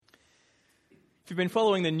If you've been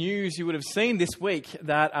following the news, you would have seen this week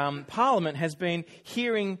that Parliament has been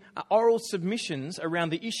hearing oral submissions around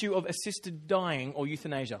the issue of assisted dying or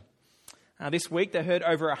euthanasia. This week they heard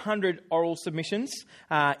over 100 oral submissions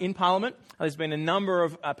in Parliament. There's been a number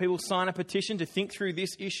of people sign a petition to think through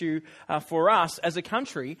this issue for us as a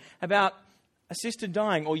country about assisted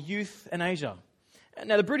dying or euthanasia.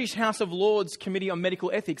 Now, the British House of Lords Committee on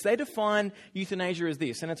Medical Ethics, they define euthanasia as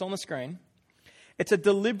this, and it's on the screen. It's a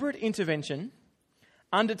deliberate intervention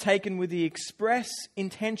undertaken with the express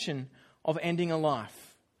intention of ending a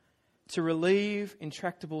life to relieve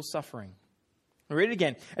intractable suffering. I'll read it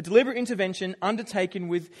again. A deliberate intervention undertaken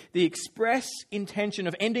with the express intention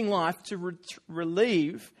of ending life to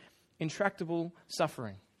relieve intractable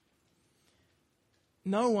suffering.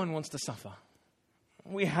 No one wants to suffer.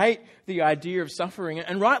 We hate the idea of suffering,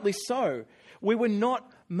 and rightly so. We were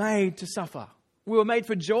not made to suffer. We were made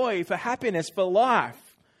for joy, for happiness, for life.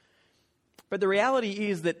 But the reality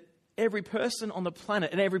is that every person on the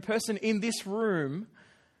planet and every person in this room,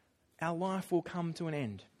 our life will come to an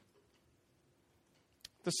end.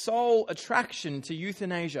 The sole attraction to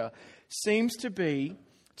euthanasia seems to be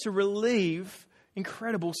to relieve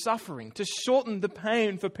incredible suffering, to shorten the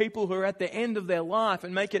pain for people who are at the end of their life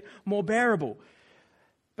and make it more bearable.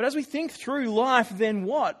 But as we think through life, then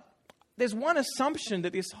what? There's one assumption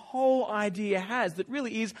that this whole idea has that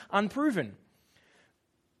really is unproven.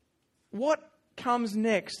 What comes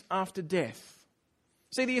next after death?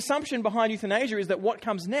 See, the assumption behind euthanasia is that what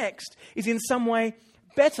comes next is in some way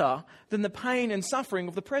better than the pain and suffering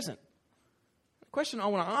of the present. The question I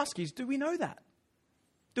want to ask is, do we know that?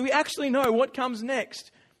 Do we actually know what comes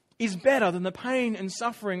next is better than the pain and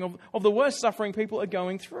suffering of the worst suffering people are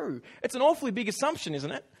going through? It's an awfully big assumption,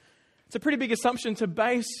 isn't it? It's a pretty big assumption to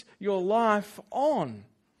base your life on.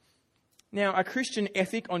 Now, a Christian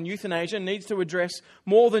ethic on euthanasia needs to address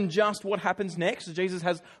more than just what happens next. Jesus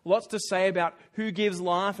has lots to say about who gives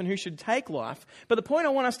life and who should take life. But the point I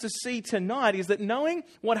want us to see tonight is that knowing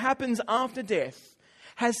what happens after death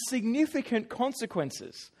has significant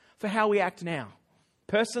consequences for how we act now,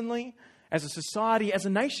 personally, as a society, as a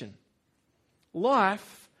nation.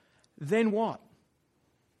 Life, then what?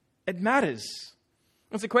 It matters.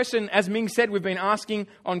 It's a question, as Ming said, we've been asking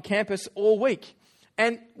on campus all week.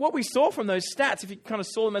 And what we saw from those stats, if you kind of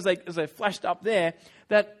saw them as they flashed up there,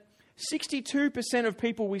 that 62% of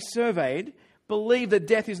people we surveyed believe that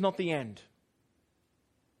death is not the end.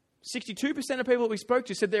 62% of people that we spoke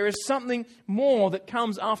to said there is something more that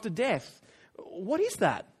comes after death. What is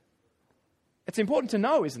that? It's important to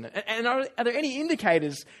know, isn't it? And are there any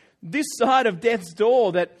indicators this side of death's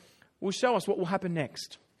door that will show us what will happen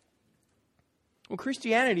next? Well,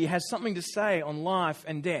 Christianity has something to say on life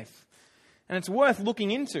and death. And it's worth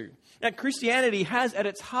looking into. Now, Christianity has at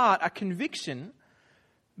its heart a conviction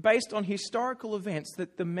based on historical events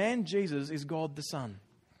that the man Jesus is God the Son.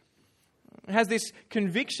 It has this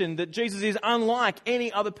conviction that Jesus is unlike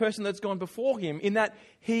any other person that's gone before him in that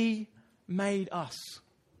he made us.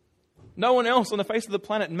 No one else on the face of the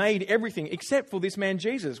planet made everything except for this man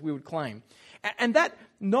Jesus, we would claim. And that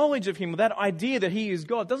knowledge of him, that idea that he is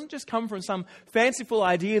God, doesn't just come from some fanciful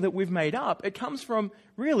idea that we've made up. It comes from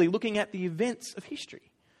really looking at the events of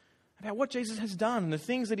history, about what Jesus has done, and the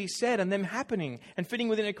things that he said, and them happening and fitting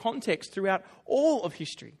within a context throughout all of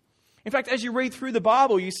history. In fact, as you read through the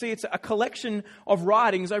Bible, you see it's a collection of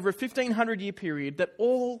writings over a 1,500-year period that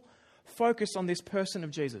all focus on this person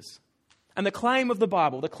of Jesus. And the claim of the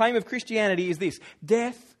Bible, the claim of Christianity is this: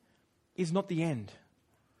 death is not the end.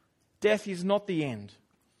 Death is not the end.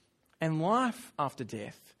 And life after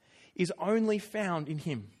death is only found in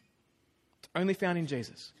him. It's only found in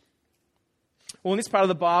Jesus. Well, in this part of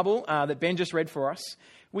the Bible that Ben just read for us,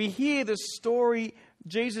 we hear the story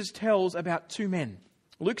Jesus tells about two men.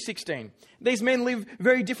 Luke 16. These men live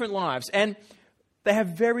very different lives and they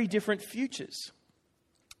have very different futures.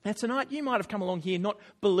 Now tonight you might have come along here not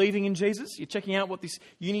believing in Jesus. You're checking out what this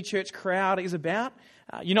uni church crowd is about.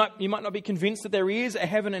 You might not be convinced that there is a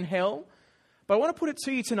heaven and hell. But I want to put it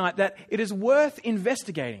to you tonight that it is worth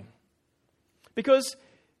investigating. Because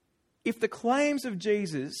if the claims of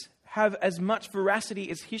Jesus have as much veracity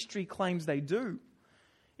as history claims they do,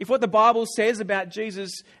 if what the Bible says about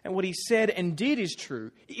Jesus and what he said and did is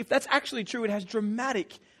true, if that's actually true, it has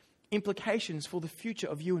dramatic implications for the future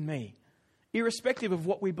of you and me, irrespective of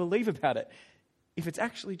what we believe about it. If it's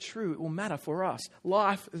actually true, it will matter for us.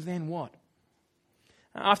 Life, then what?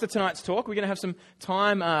 After tonight's talk, we're going to have some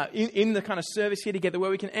time in the kind of service here together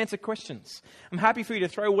where we can answer questions. I'm happy for you to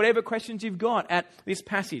throw whatever questions you've got at this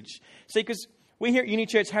passage. See, because we here at Uni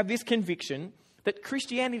Church have this conviction that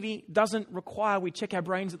Christianity doesn't require we check our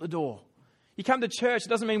brains at the door. You come to church, it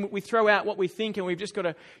doesn't mean we throw out what we think and we've just got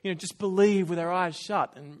to, just believe with our eyes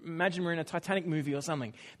shut and imagine we're in a Titanic movie or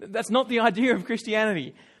something. That's not the idea of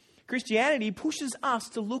Christianity. Christianity pushes us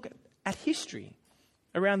to look at history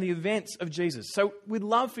around the events of Jesus. So we'd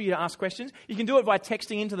love for you to ask questions. You can do it by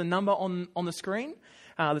texting into the number on the screen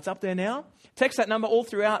that's up there now. Text that number all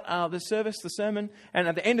throughout the service, the sermon, and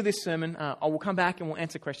at the end of this sermon, I will come back and we'll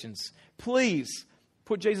answer questions. Please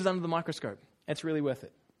put Jesus under the microscope. It's really worth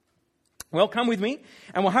it. Well, come with me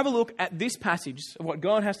and we'll have a look at this passage of what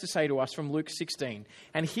God has to say to us from Luke 16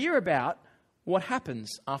 and hear about what happens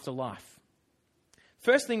after life.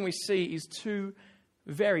 First thing we see is two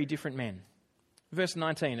very different men. Verse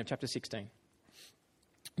 19 of chapter 16.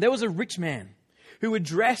 There was a rich man who would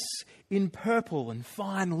dress in purple and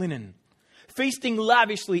fine linen, feasting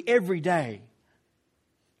lavishly every day.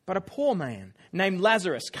 But a poor man named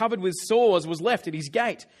Lazarus, covered with sores, was left at his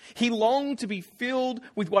gate. He longed to be filled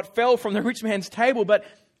with what fell from the rich man's table, but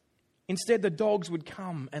instead the dogs would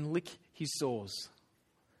come and lick his sores.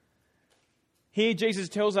 Here Jesus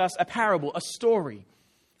tells us a parable, a story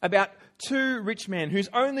about two rich men whose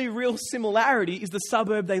only real similarity is the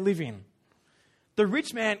suburb they live in. The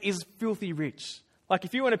rich man is filthy rich. Like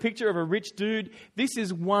if you want a picture of a rich dude, this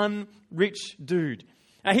is one rich dude.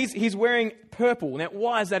 He's wearing purple. Now,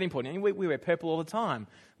 why is that important? We wear purple all the time.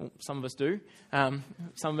 Well, some of us do. Some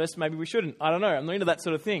of us, maybe we shouldn't. I don't know. I'm not into that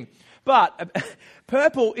sort of thing. But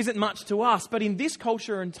purple isn't much to us. But in this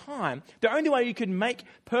culture and time, the only way you could make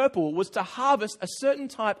purple was to harvest a certain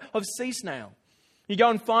type of sea snail. You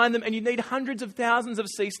go and find them and you need hundreds of thousands of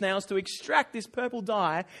sea snails to extract this purple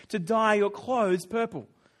dye to dye your clothes purple.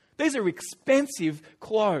 These are expensive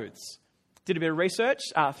clothes. Did a bit of research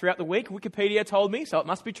throughout the week. Wikipedia told me, so it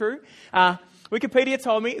must be true. Wikipedia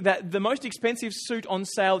told me that the most expensive suit on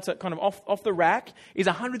sale, it's kind of off the rack, is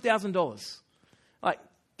 $100,000. Like,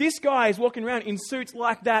 this guy is walking around in suits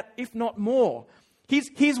like that, if not more.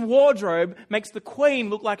 His wardrobe makes the Queen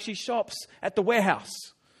look like she shops at the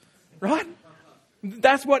warehouse. Right?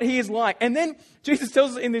 That's what he is like. And then Jesus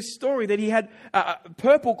tells us in this story that he had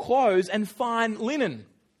purple clothes and fine linen.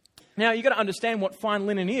 Now, you've got to understand what fine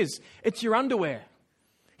linen is. It's your underwear.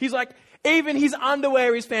 He's like, even his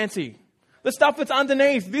underwear is fancy. The stuff that's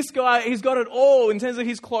underneath, this guy, he's got it all in terms of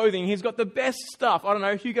his clothing. He's got the best stuff. I don't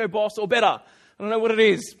know, Hugo Boss or better. I don't know what it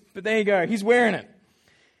is, but there you go. He's wearing it.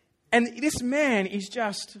 And this man is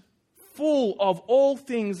just full of all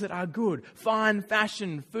things that are good. Fine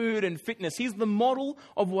fashion, food and fitness. He's the model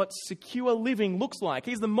of what secure living looks like.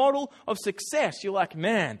 He's the model of success. You're like,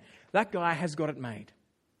 man, that guy has got it made.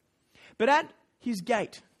 But at his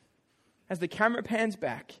gate, as the camera pans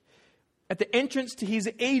back, at the entrance to his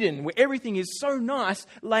Eden, where everything is so nice,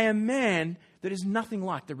 lay a man that is nothing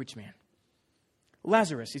like the rich man.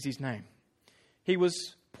 Lazarus is his name. He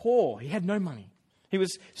was poor. He had no money. He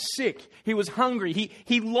was sick. He was hungry.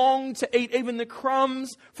 He longed to eat even the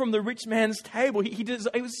crumbs from the rich man's table. He just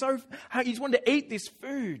wanted to eat this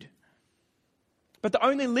food. But the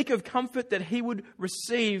only lick of comfort that he would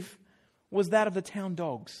receive was that of the town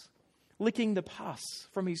dogs, licking the pus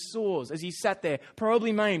from his sores as he sat there,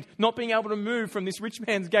 probably maimed, not being able to move from this rich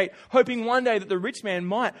man's gate, hoping one day that the rich man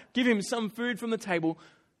might give him some food from the table.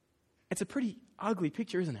 It's a pretty ugly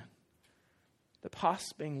picture, isn't it? The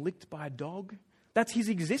pus being licked by a dog. That's his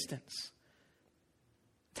existence.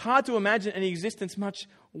 It's hard to imagine an existence much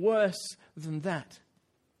worse than that.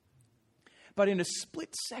 But in a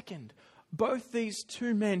split second, both these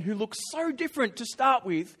two men who look so different to start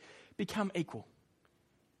with become equal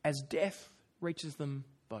as death reaches them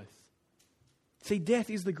both. See, death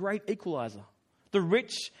is the great equalizer. The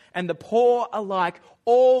rich and the poor alike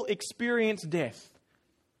all experience death.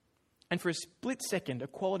 And for a split second,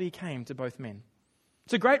 equality came to both men.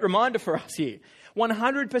 It's a great reminder for us here.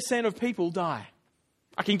 100% of people die.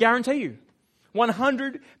 I can guarantee you.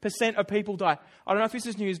 100% of people die. I don't know if this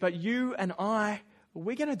is news, but you and I,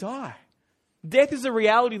 we're going to die. Death is a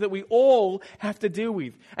reality that we all have to deal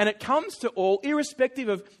with. And it comes to all, irrespective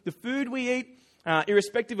of the food we eat,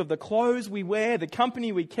 irrespective of the clothes we wear, the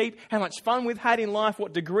company we keep, how much fun we've had in life,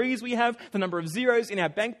 what degrees we have, the number of zeros in our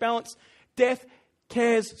bank balance. Death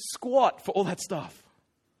cares squat for all that stuff.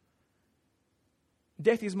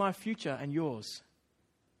 Death is my future and yours.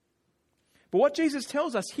 But what Jesus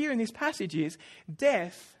tells us here in this passage is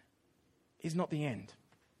death is not the end.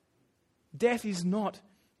 Death is not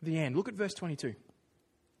the end. Look at verse 22.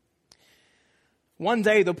 One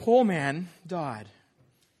day the poor man died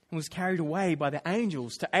and was carried away by the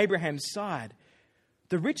angels to Abraham's side.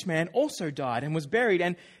 The rich man also died and was buried,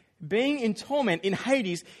 and being in torment in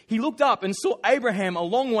Hades, he looked up and saw Abraham a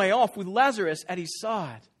long way off with Lazarus at his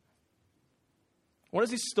side. What does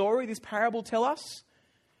this story, this parable tell us?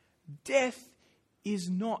 Death is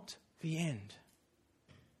not the end.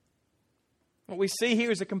 What we see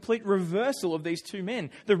here is a complete reversal of these two men.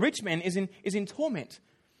 The rich man is in torment,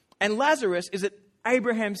 and Lazarus is at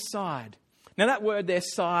Abraham's side. Now that word there,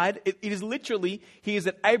 side, it is literally, he is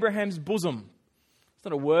at Abraham's bosom. It's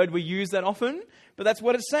not a word we use that often, but that's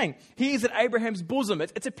what it's saying. He is at Abraham's bosom.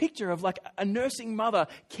 It's a picture of like a nursing mother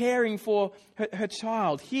caring for her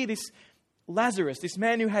child. Here, this Lazarus, this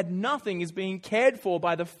man who had nothing, is being cared for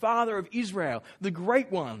by the Father of Israel, the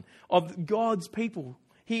great one of God's people.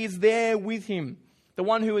 He is there with him. The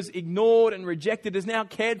one who was ignored and rejected is now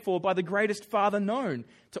cared for by the greatest father known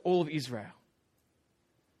to all of Israel.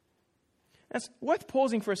 It's worth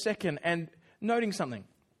pausing for a second and noting something.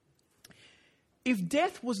 If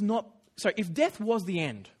death was the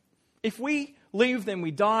end, if we live, then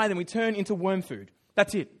we die, then we turn into worm food,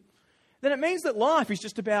 that's it, then it means that life is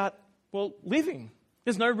just about, living.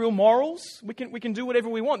 There's no real morals. We can do whatever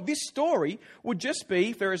we want. This story would just be,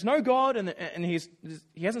 if there is no God and he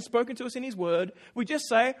hasn't spoken to us in his word, we just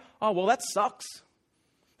say, oh, well, that sucks.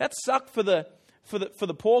 That sucked for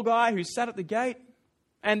the poor guy who sat at the gate.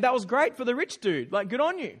 And that was great for the rich dude. Like, good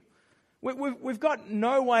on you. We've got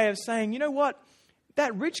no way of saying, you know what?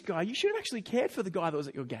 That rich guy, you should have actually cared for the guy that was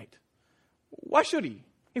at your gate. Why should he?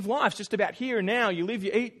 If life's just about here and now, you live,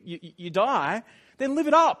 you eat, you die, then live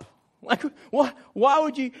it up. Like, why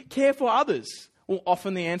would you care for others? Well,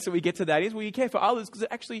 often the answer we get to that is, you care for others because it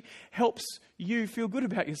actually helps you feel good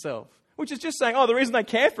about yourself. Which is just saying, the reason I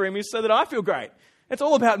care for him is so that I feel great. It's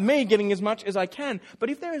all about me getting as much as I can. But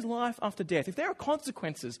if there is life after death, if there are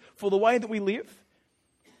consequences for the way that we live,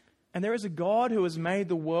 and there is a God who has made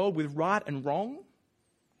the world with right and wrong,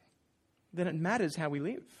 then it matters how we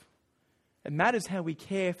live. It matters how we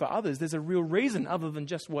care for others. There's a real reason other than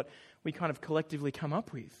just what we kind of collectively come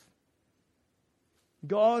up with.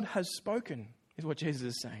 God has spoken, is what Jesus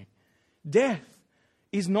is saying. Death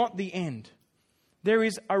is not the end. There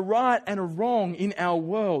is a right and a wrong in our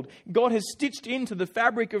world. God has stitched into the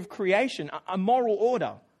fabric of creation a moral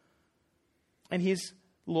order. And his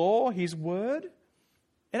law, his word,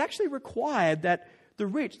 it actually required that the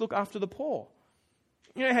rich look after the poor.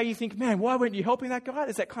 You know how you think, man, why weren't you helping that guy?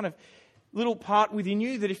 There's that kind of little part within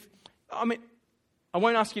you that I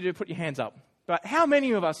won't ask you to put your hands up. But how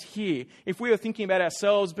many of us here, if we were thinking about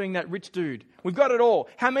ourselves being that rich dude, we've got it all,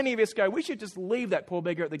 how many of us go, we should just leave that poor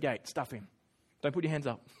beggar at the gate, stuff him? Don't put your hands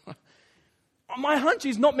up. My hunch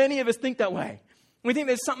is not many of us think that way. We think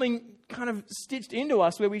there's something kind of stitched into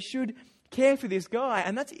us where we should care for this guy,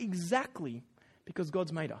 and that's exactly because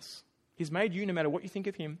God's made us. He's made you no matter what you think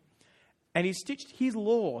of him, and he's stitched his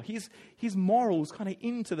law, his morals kind of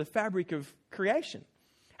into the fabric of creation.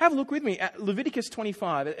 Have a look with me at Leviticus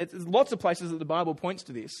 25. There's lots of places that the Bible points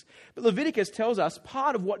to this. But Leviticus tells us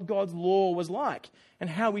part of what God's law was like and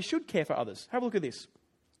how we should care for others. Have a look at this.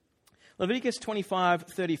 Leviticus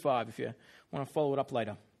 25:35, if you want to follow it up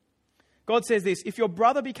later. God says this, if your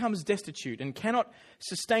brother becomes destitute and cannot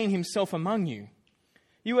sustain himself among you,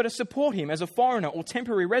 you are to support him as a foreigner or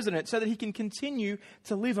temporary resident so that he can continue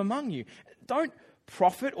to live among you. Don't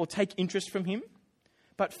profit or take interest from him,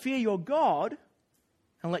 but fear your God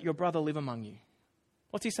and let your brother live among you.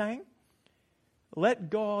 What's he saying?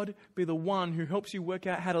 Let God be the one who helps you work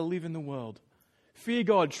out how to live in the world. Fear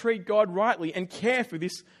God, treat God rightly, and care for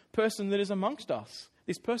this person that is amongst us,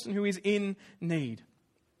 this person who is in need.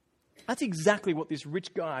 That's exactly what this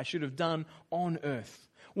rich guy should have done on earth.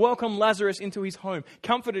 Welcomed Lazarus into his home,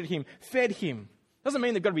 comforted him, fed him. Doesn't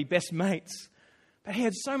mean they've got to be best mates, but he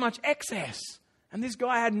had so much excess, and this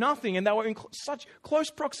guy had nothing, and they were in such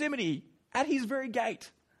close proximity at his very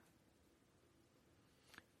gate.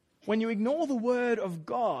 When you ignore the word of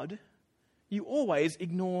God, you always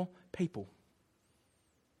ignore people.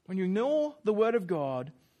 When you ignore the word of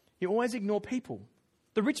God, you always ignore people.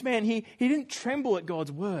 The rich man, he didn't tremble at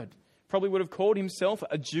God's word. Probably would have called himself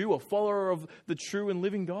a Jew, a follower of the true and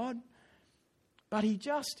living God. But he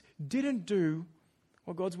just didn't do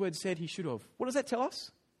what God's word said he should have. What does that tell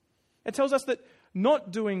us? It tells us that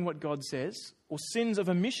not doing what God says, or sins of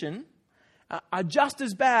omission, are just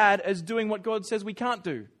as bad as doing what God says we can't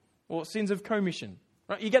do, or sins of commission.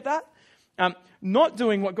 Right? You get that? Not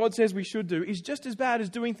doing what God says we should do is just as bad as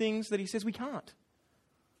doing things that he says we can't.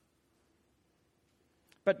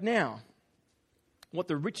 But now, what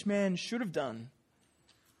the rich man should have done,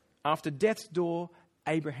 after death's door,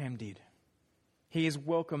 Abraham did. He is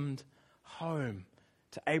welcomed home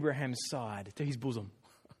to Abraham's side, to his bosom.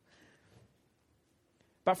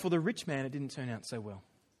 But for the rich man, it didn't turn out so well.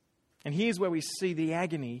 And here's where we see the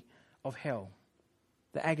agony of hell.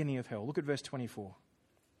 The agony of hell. Look at verse 24.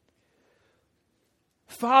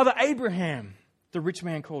 Father Abraham, the rich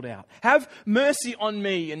man called out, have mercy on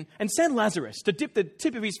me and send Lazarus to dip the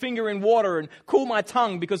tip of his finger in water and cool my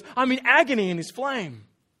tongue because I'm in agony in this flame.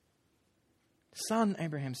 Son,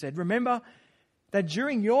 Abraham said, remember that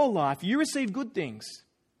during your life you received good things,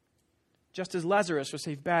 just as Lazarus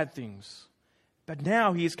received bad things. But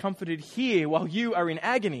now he is comforted here while you are in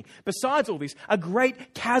agony. Besides all this, a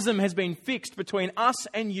great chasm has been fixed between us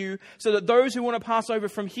and you, so that those who want to pass over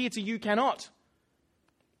from here to you cannot.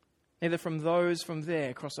 Neither from those from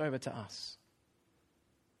there cross over to us.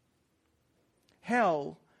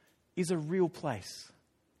 Hell is a real place.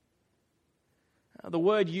 The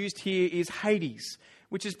word used here is Hades,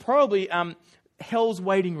 which is probably hell's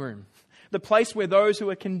waiting room. The place where those who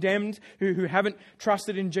are condemned, who haven't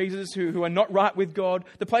trusted in Jesus, who are not right with God,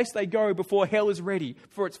 the place they go before hell is ready,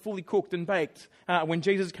 before it's fully cooked and baked, when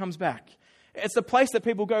Jesus comes back. It's the place that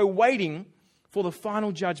people go waiting for the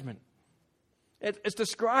final judgment. It's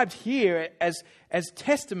described here as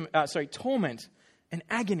torment and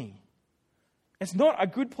agony. It's not a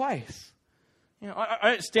good place. You know,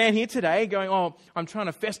 I don't stand here today going, oh, I'm trying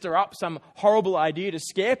to fester up some horrible idea to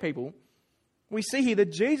scare people. We see here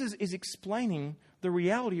that Jesus is explaining the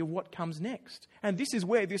reality of what comes next. And this is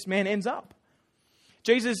where this man ends up.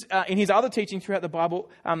 Jesus, in his other teaching throughout the Bible,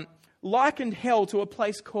 likened hell to a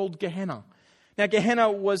place called Gehenna. Now, Gehenna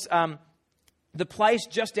was the place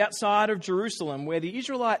just outside of Jerusalem where the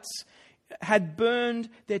Israelites had burned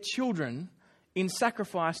their children in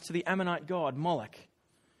sacrifice to the Ammonite god Moloch.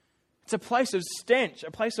 It's a place of stench,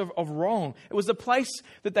 a place of wrong. It was a place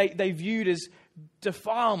that they viewed as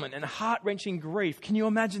defilement and heart-wrenching grief. Can you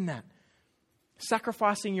imagine that?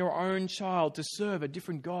 Sacrificing your own child to serve a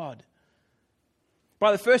different god.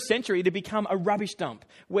 By the first century, it had become a rubbish dump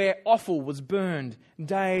where offal was burned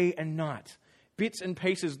day and night. Bits and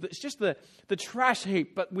pieces. It's just the trash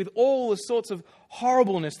heap, but with all the sorts of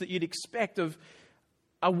horribleness that you'd expect of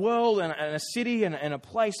a world and a city and a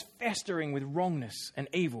place festering with wrongness and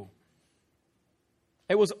evil.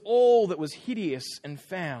 It was all that was hideous and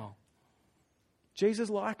foul. Jesus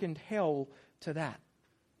likened hell to that.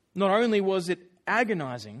 Not only was it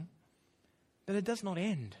agonizing, but it does not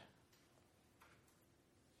end.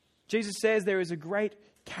 Jesus says there is a great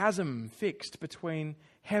chasm fixed between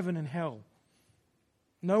heaven and hell.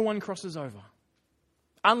 No one crosses over.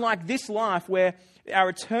 Unlike this life where our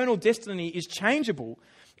eternal destiny is changeable,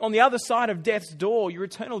 on the other side of death's door, your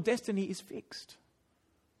eternal destiny is fixed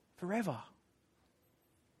forever.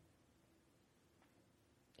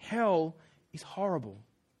 Hell is horrible.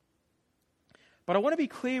 But I want to be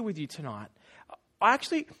clear with you tonight. I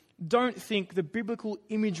actually don't think the biblical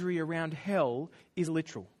imagery around hell is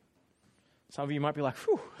literal. Some of you might be like,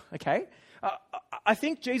 whew, okay. I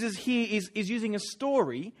think Jesus here is using a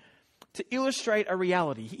story to illustrate a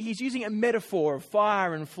reality. He's using a metaphor of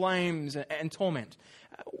fire and flames and torment.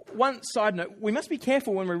 One side note, we must be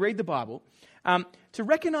careful when we read the Bible to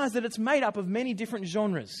recognize that it's made up of many different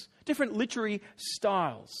genres, different literary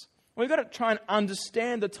styles. We've got to try and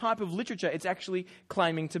understand the type of literature it's actually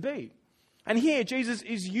claiming to be. And here, Jesus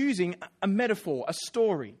is using a metaphor, a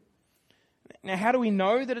story. Now, how do we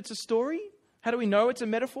know that it's a story? How do we know it's a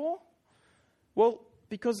metaphor? Well,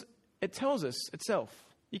 because it tells us itself.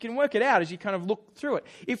 You can work it out as you kind of look through it.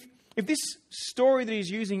 If this story that he's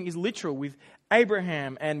using is literal with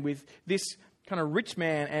Abraham and with this kind of rich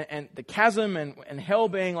man and the chasm and hell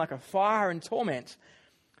being like a fire and torment,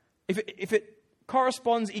 if it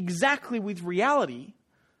corresponds exactly with reality,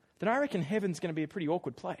 then I reckon heaven's going to be a pretty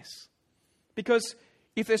awkward place. Because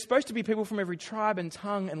if there's supposed to be people from every tribe and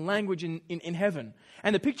tongue and language in heaven,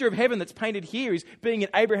 and the picture of heaven that's painted here is being in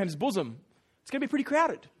Abraham's bosom, it's going to be pretty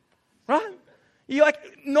crowded, right? You're like,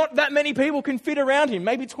 not that many people can fit around him,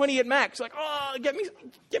 maybe 20 at max. Like, oh, get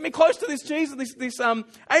me close to this Jesus, this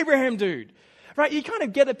Abraham dude. Right? You kind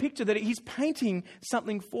of get a picture that he's painting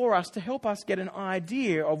something for us to help us get an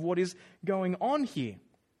idea of what is going on here.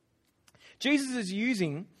 Jesus is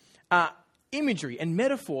using imagery and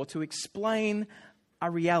metaphor to explain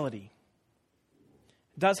a reality.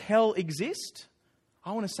 Does hell exist?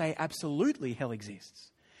 I want to say absolutely hell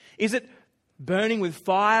exists. Is it burning with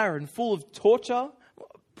fire and full of torture?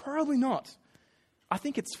 Probably not. I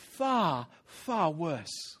think it's far, far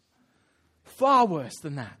worse. Far worse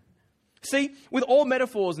than that. See, with all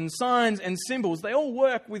metaphors and signs and symbols, they all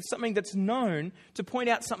work with something that's known to point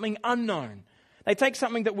out something unknown. They take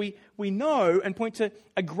something that we know and point to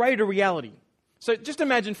a greater reality. So just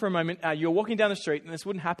imagine for a moment, you're walking down the street, and this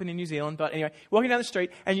wouldn't happen in New Zealand, but anyway, walking down the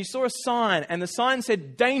street, and you saw a sign, and the sign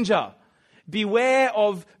said, danger, beware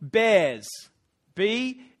of bears. B-E-A-R-S,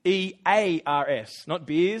 not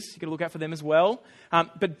beers. You've got to look out for them as well.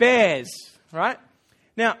 But bears, right?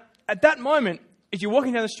 Now, at that moment, if you're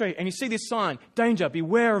walking down the street and you see this sign, danger,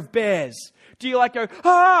 beware of bears, do you like go,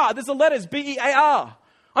 there's the letters, B-E-A-R.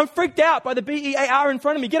 I'm freaked out by the B-E-A-R in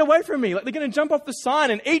front of me. Get away from me. Like they're going to jump off the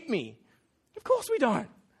sign and eat me. Of course we don't.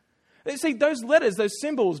 See, those letters, those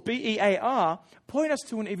symbols, B-E-A-R, point us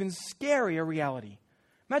to an even scarier reality.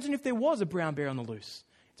 Imagine if there was a brown bear on the loose.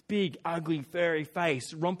 It's big, ugly, furry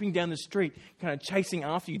face, romping down the street, kind of chasing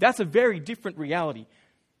after you. That's a very different reality.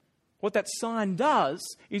 What that sign does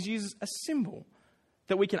is uses a symbol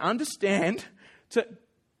that we can understand to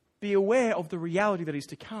be aware of the reality that is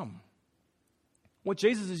to come. What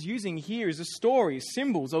Jesus is using here is a story,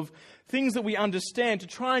 symbols of things that we understand to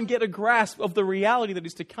try and get a grasp of the reality that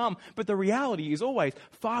is to come. But the reality is always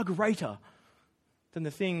far greater than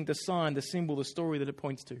the thing, the sign, the symbol, the story that it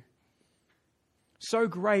points to. So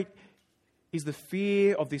great is the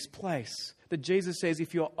fear of this place that Jesus says,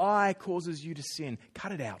 if your eye causes you to sin,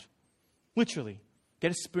 cut it out. Literally,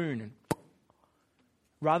 get a spoon and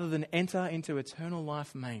rather than enter into eternal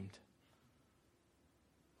life maimed.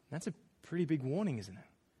 That's a pretty big warning, isn't it?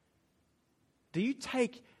 Do you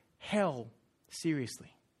take hell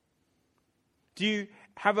seriously? Do you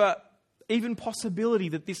have a even possibility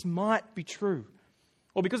that this might be true?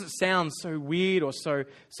 Or because it sounds so weird or so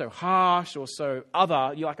harsh or so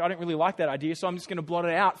other, you're like, I don't really like that idea, so I'm just going to blot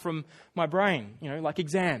it out from my brain, like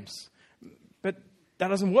exams. But that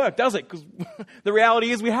doesn't work, does it? Because the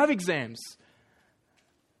reality is we have exams.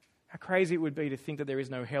 How crazy it would be to think that there is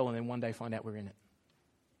no hell and then one day find out we're in it.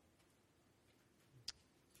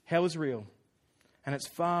 Hell is real, and it's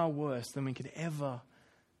far worse than we could ever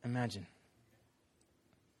imagine.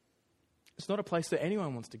 It's not a place that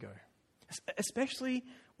anyone wants to go, especially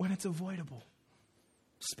when it's avoidable.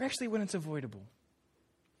 Especially when it's avoidable.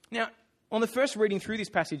 Now, on the first reading through this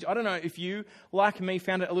passage, I don't know if you, like me,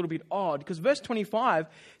 found it a little bit odd, because verse 25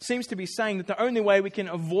 seems to be saying that the only way we can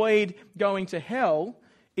avoid going to hell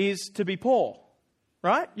is to be poor,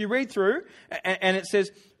 right? You read through, and it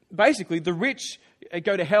says, basically, the rich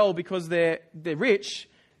go to hell because they're rich,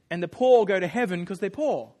 and the poor go to heaven because they're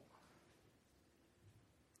poor.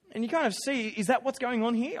 And you kind of see, is that what's going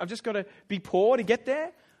on here? I've just got to be poor to get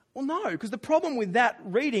there? Well, no, because the problem with that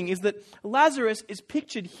reading is that Lazarus is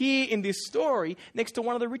pictured here in this story next to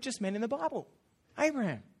one of the richest men in the Bible,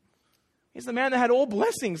 Abraham. He's the man that had all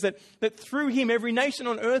blessings, that through him every nation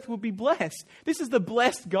on earth would be blessed. This is the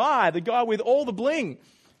blessed guy, the guy with all the bling.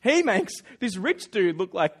 He makes this rich dude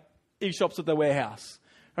look like he shops at the warehouse.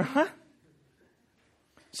 All right?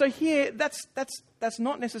 So here, that's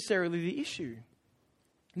not necessarily the issue.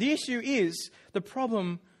 The issue is the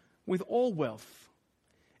problem with all wealth.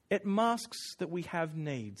 It masks that we have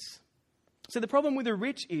needs. So the problem with the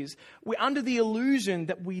rich is we're under the illusion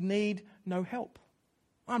that we need no help.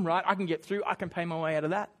 I'm right, I can get through, I can pay my way out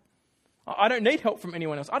of that. I don't need help from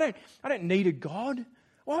anyone else. I don't need a God.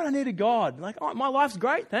 Why would I need a God? Like, my life's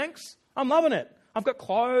great, thanks. I'm loving it. I've got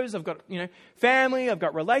clothes, I've got, family, I've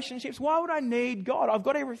got relationships. Why would I need God? I've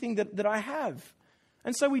got everything that I have.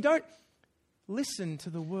 And so we don't listen to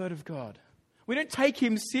the word of God. We don't take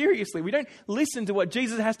him seriously. We don't listen to what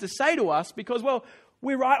Jesus has to say to us because, well,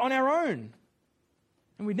 we're right on our own.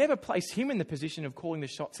 And we never place him in the position of calling the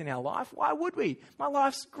shots in our life. Why would we? My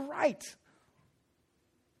life's great.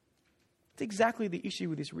 It's exactly the issue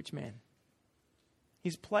with this rich man.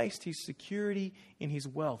 He's placed his security in his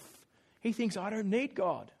wealth. He thinks, I don't need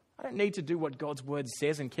God. I don't need to do what God's word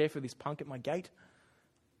says and care for this punk at my gate.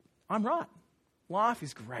 I'm right. Life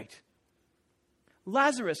is great.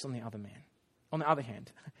 Lazarus, on the other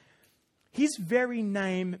hand, his very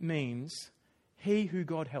name means he who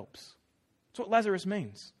God helps. That's what Lazarus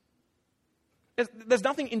means. There's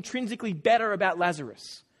nothing intrinsically better about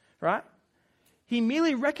Lazarus, right? He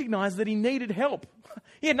merely recognized that he needed help.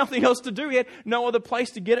 He had nothing else to do. He had no other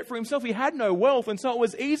place to get it for himself. He had no wealth. And so it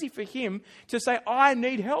was easy for him to say, I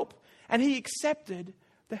need help. And he accepted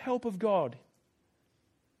the help of God.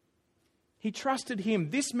 He trusted him.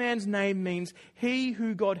 This man's name means he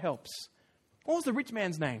who God helps. What was the rich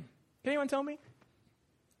man's name? Can anyone tell me?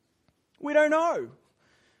 We don't know.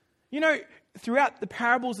 Throughout the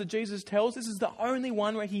parables that Jesus tells, this is the only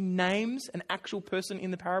one where he names an actual person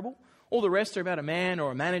in the parable. All the rest are about a man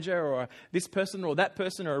or a manager or this person or that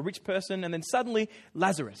person or a rich person. And then suddenly,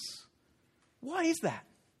 Lazarus. Why is that?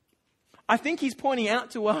 I think he's pointing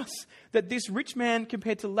out to us that this rich man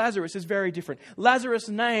compared to Lazarus is very different. Lazarus'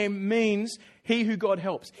 name means he who God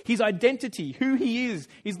helps. His identity, who he is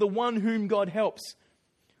the one whom God helps.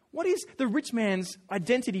 What is the rich man's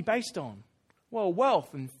identity based on? Well,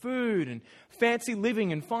 wealth and food and fancy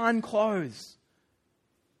living and fine clothes.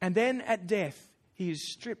 And then at death, he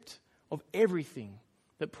is stripped of everything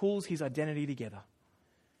that pulls his identity together.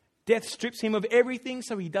 Death strips him of everything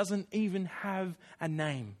so he doesn't even have a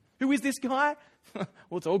name. Who is this guy? Well,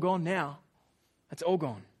 it's all gone now. It's all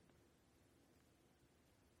gone.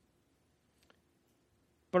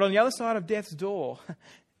 But on the other side of death's door,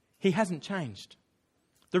 he hasn't changed.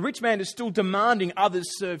 The rich man is still demanding others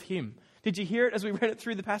serve him. Did you hear it as we read it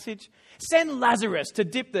through the passage? Send Lazarus to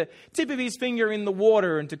dip the tip of his finger in the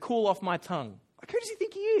water and to cool off my tongue. Like, who does he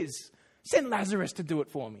think he is? Send Lazarus to do it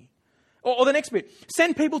for me. Or the next bit,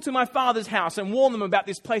 send people to my father's house and warn them about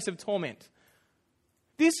this place of torment.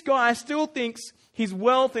 This guy still thinks his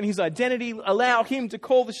wealth and his identity allow him to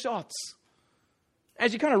call the shots.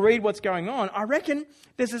 As you kind of read what's going on, I reckon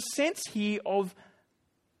there's a sense here of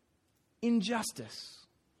injustice.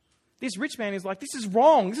 This rich man is like, this is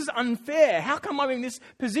wrong. This is unfair. How come I'm in this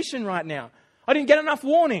position right now? I didn't get enough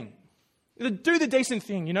warning. Do the decent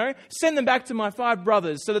thing, you know. Send them back to my 5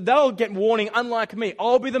 brothers so that they'll get warning unlike me.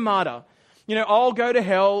 I'll be the martyr. You know, I'll go to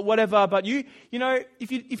hell, whatever. But you know,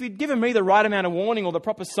 if you'd given me the right amount of warning or the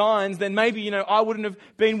proper signs, then maybe, you know, I wouldn't have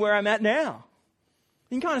been where I'm at now.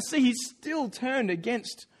 You can kind of see he's still turned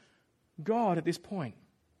against God at this point.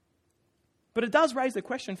 But it does raise the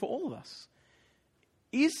question for all of us.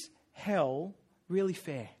 Is hell really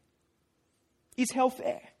fair? Is hell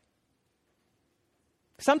fair?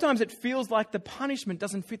 Sometimes it feels like the punishment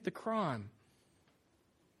doesn't fit the crime.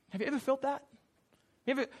 Have you ever felt that?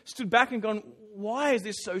 Have you ever stood back and gone, why is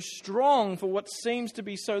this so strong for what seems to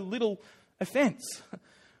be so little offense?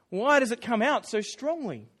 Why does it come out so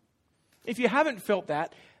strongly? If you haven't felt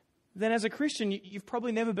that, then as a Christian, you've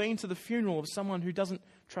probably never been to the funeral of someone who doesn't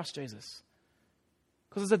trust Jesus.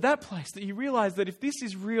 Because it's at that place that you realize that if this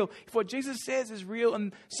is real, if what Jesus says is real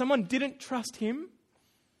and someone didn't trust him,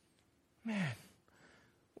 man,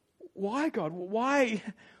 why, God? Why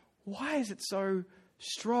is it so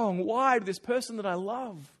strong? Why this person that I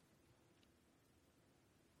love?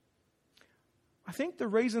 I think the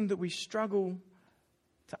reason that we struggle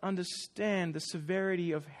to understand the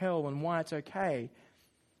severity of hell and why it's okay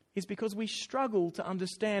is because we struggle to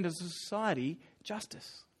understand as a society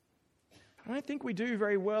justice. I don't think we do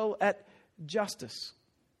very well at justice.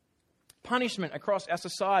 Punishment across our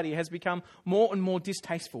society has become more and more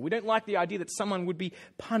distasteful. We don't like the idea that someone would be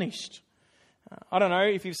punished. I don't know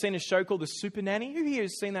if you've seen a show called The Super Nanny. Who here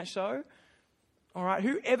has seen that show? All right.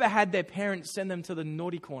 Who ever had their parents send them to the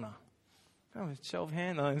naughty corner? Oh, show of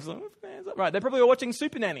hands. Right. They're probably all watching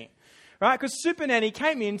Super Nanny. Right? Because Super Nanny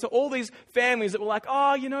came into all these families that were like,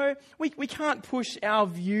 oh, you know, we can't push our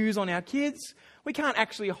views on our kids. We can't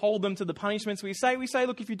actually hold them to the punishments we say. We say,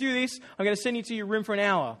 look, if you do this, I'm going to send you to your room for an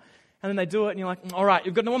hour. And then they do it and you're like, all right,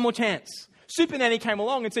 you've got one more chance. Super Nanny came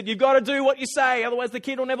along and said, you've got to do what you say, otherwise the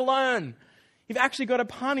kid will never learn. You've actually got to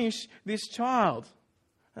punish this child.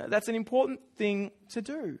 That's an important thing to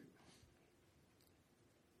do.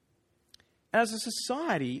 As a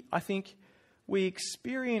society, I think we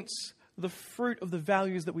experience the fruit of the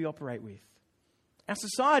values that we operate with. Our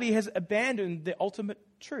society has abandoned the ultimate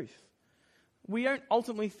truth. We don't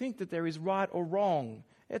ultimately think that there is right or wrong.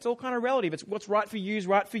 It's all kind of relative. It's what's right for you is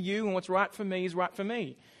right for you, and what's right for me is right for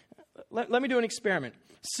me. Let me do an experiment.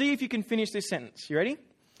 See if you can finish this sentence. You ready?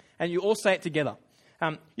 And you all say it together.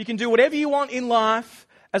 You can do whatever you want in life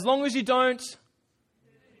as long as you don't...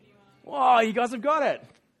 Oh, you guys have got it.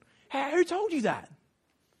 Who told you that?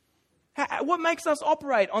 What makes us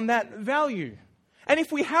operate on that value? And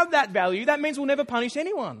if we have that value, that means we'll never punish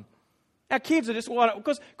anyone. Our kids are just...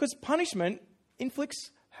 Because punishment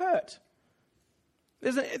inflicts hurt.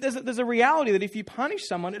 There's a reality that if you punish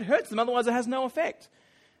someone, it hurts them. Otherwise, it has no effect.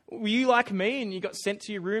 Were you like me and you got sent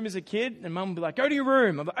to your room as a kid and Mum would be like, go to your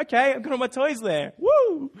room. I'm like, okay, I've got all my toys there.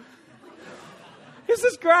 Woo! This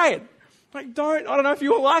is great. Like, I don't know if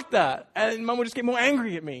you all like that. And Mum would just get more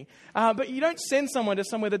angry at me. But you don't send someone to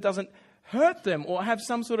somewhere that doesn't hurt them or have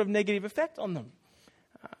some sort of negative effect on them.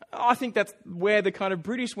 I think that's where the kind of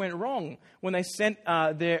British went wrong when they sent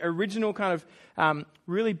their original kind of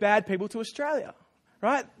really bad people to Australia.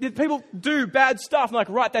 Right? People do bad stuff. And like,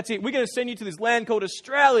 right, that's it. We're going to send you to this land called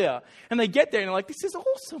Australia. And they get there and they're like, this is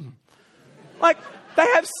awesome. Like, they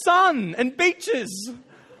have sun and beaches.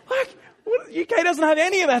 Like, UK doesn't have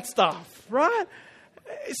any of that stuff, right?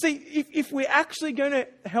 See, if we're actually going to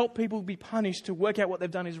help people be punished to work out what they've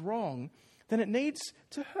done is wrong, then it needs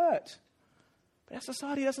to hurt. But our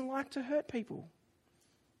society doesn't like to hurt people.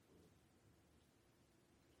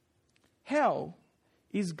 Hell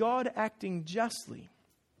is God acting justly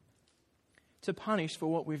to punish for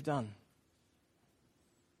what we've done.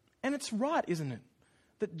 And it's right, isn't it,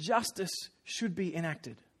 that justice should be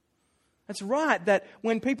enacted. It's right that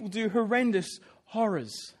when people do horrendous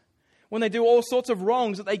horrors, when they do all sorts of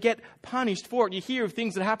wrongs, that they get punished for it. You hear of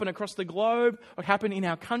things that happen across the globe, or happen in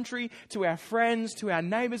our country, to our friends, to our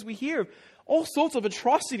neighbours. We hear of all sorts of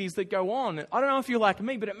atrocities that go on. And I don't know if you're like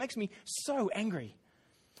me, but it makes me so angry.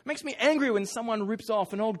 It makes me angry when someone rips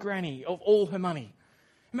off an old granny of all her money.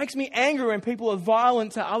 It makes me angry when people are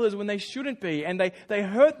violent to others when they shouldn't be, and they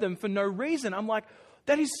hurt them for no reason. I'm like,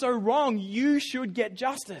 that is so wrong. You should get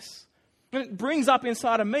justice. And it brings up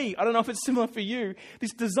inside of me, I don't know if it's similar for you,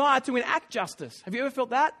 this desire to enact justice. Have you ever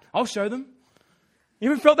felt that? I'll show them.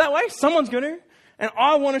 You ever felt that way? Someone's going to. And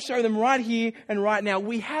I want to show them right here and right now.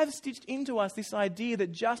 We have stitched into us this idea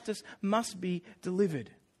that justice must be delivered.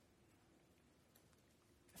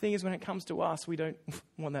 The thing is, when it comes to us, we don't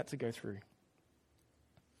want that to go through.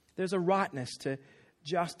 There's a rightness to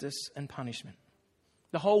justice and punishment.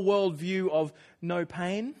 The whole world view of no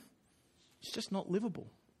pain, it's just not livable.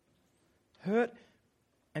 Hurt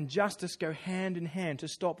and justice go hand in hand to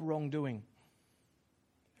stop wrongdoing.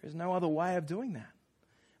 There's no other way of doing that.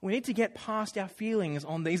 We need to get past our feelings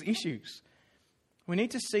on these issues. We need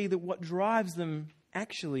to see that what drives them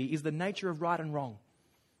actually is the nature of right and wrong.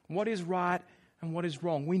 What is right and what is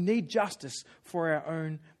wrong. We need justice for our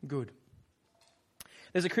own good.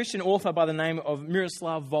 There's a Christian author by the name of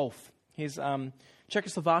Miroslav Volf. He's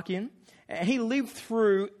Czechoslovakian. He lived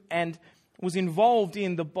through and was involved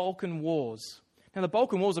in the Balkan Wars. Now, the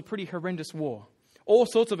Balkan Wars are a pretty horrendous war. All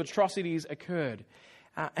sorts of atrocities occurred.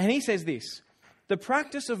 And he says this: the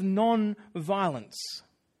practice of non-violence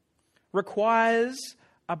requires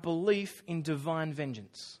a belief in divine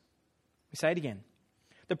vengeance. We say it again.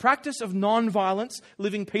 The practice of non-violence,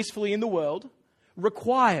 living peacefully in the world,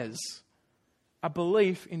 requires a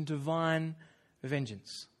belief in divine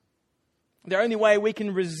vengeance. The only way we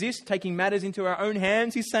can resist taking matters into our own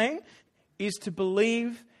hands, he's saying, is to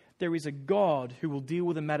believe there is a God who will deal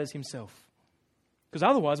with the matters himself. Because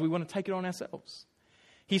otherwise we want to take it on ourselves.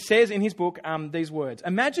 He says in his book these words: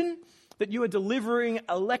 imagine that you are delivering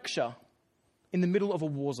a lecture in the middle of a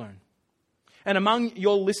war zone. And among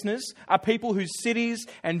your listeners are people whose cities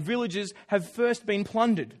and villages have first been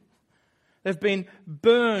plundered. They've been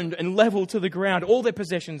burned and leveled to the ground, all their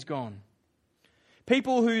possessions gone.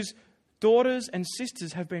 People whose daughters and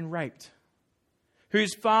sisters have been raped,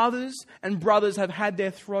 whose fathers and brothers have had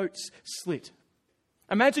their throats slit.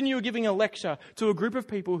 Imagine you were giving a lecture to a group of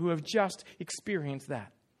people who have just experienced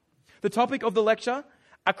that. The topic of the lecture,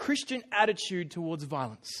 a Christian attitude towards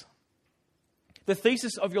violence. The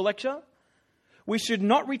thesis of your lecture, we should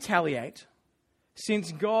not retaliate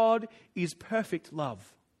since God is perfect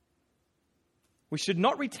love. We should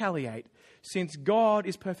not retaliate since God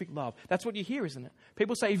is perfect love. That's what you hear, isn't it?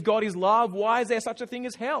 People say, if God is love, why is there such a thing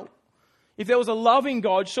as hell? If there was a loving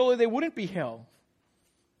God, surely there wouldn't be hell.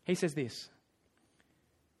 He says this: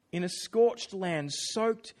 in a scorched land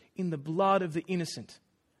soaked in the blood of the innocent,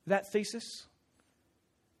 that thesis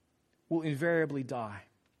will invariably die.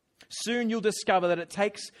 Soon you'll discover that it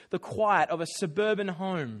takes the quiet of a suburban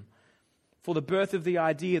home for the birth of the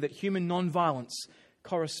idea that human non-violence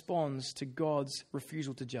corresponds to God's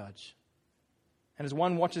refusal to judge. And as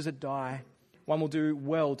one watches it die, one will do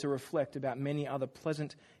well to reflect about many other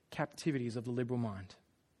pleasant captivities of the liberal mind.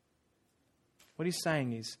 What he's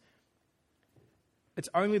saying is, it's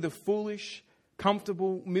only the foolish,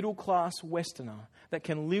 comfortable, middle-class Westerner that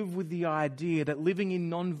can live with the idea that living in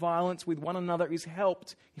non-violence with one another is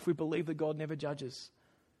helped if we believe that God never judges.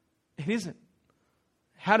 It isn't.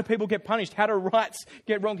 How do people get punished? How do rights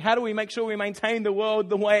get wronged? How do we make sure we maintain the world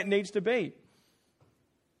the way it needs to be?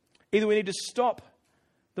 Either we need to stop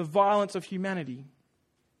the violence of humanity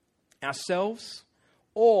ourselves,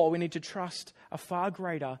 or we need to trust a far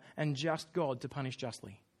greater and just God to punish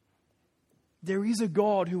justly. There is a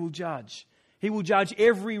God who will judge. He will judge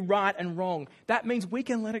every right and wrong. That means we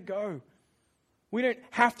can let it go. We don't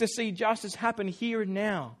have to see justice happen here and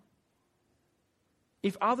now.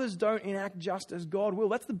 If others don't enact justice, God will.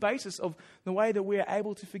 That's the basis of the way that we are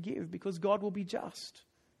able to forgive, because God will be just.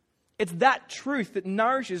 It's that truth that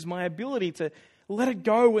nourishes my ability to let it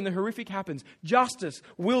go when the horrific happens. Justice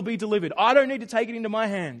will be delivered. I don't need to take it into my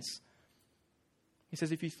hands. He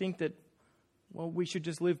says, if you think that, well, we should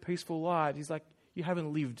just live peaceful lives, he's like, you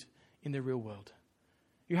haven't lived in the real world.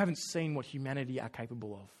 You haven't seen what humanity are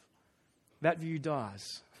capable of. That view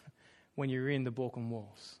dies when you're in the Balkan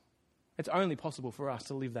Wars. It's only possible for us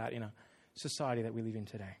to live that in a society that we live in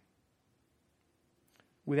today.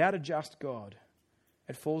 Without a just God,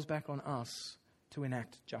 it falls back on us to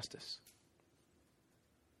enact justice.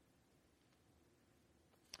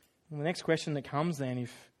 And the next question that comes then,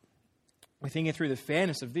 if we're thinking through the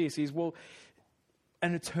fairness of this, is, well,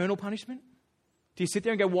 an eternal punishment? Do you sit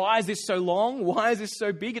there and go, why is this so long? Why is this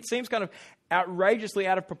so big? It seems kind of outrageously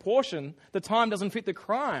out of proportion. The time doesn't fit the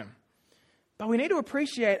crime. But we need to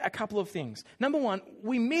appreciate a couple of things. Number one,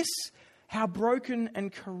 we miss how broken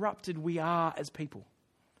and corrupted we are as people.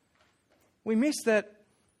 We miss that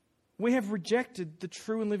we have rejected the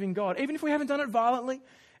true and living God, even if we haven't done it violently,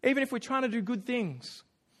 even if we're trying to do good things.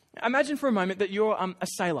 Imagine for a moment that you're a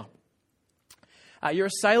sailor. You're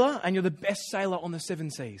a sailor and you're the best sailor on the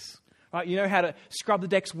seven seas. Right? You know how to scrub the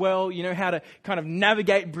decks well. You know how to kind of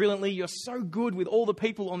navigate brilliantly. You're so good with all the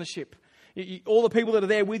people on the ship. All the people that are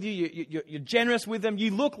there with you, you're generous with them.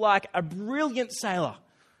 You look like a brilliant sailor.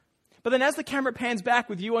 But then as the camera pans back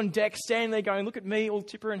with you on deck, standing there going, look at me, all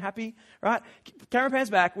chipper and happy, right? Camera pans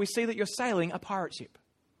back, we see that you're sailing a pirate ship.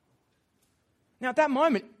 Now at that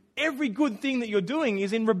moment, every good thing that you're doing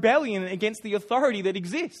is in rebellion against the authority that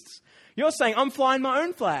exists. You're saying, I'm flying my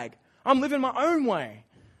own flag. I'm living my own way.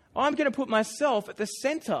 I'm going to put myself at the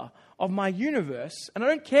center of my universe, and I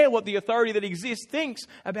don't care what the authority that exists thinks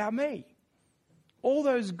about me. All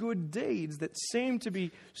those good deeds that seem to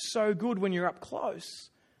be so good when you're up close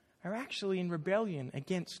are actually in rebellion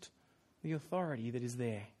against the authority that is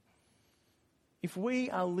there. If we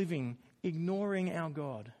are living ignoring our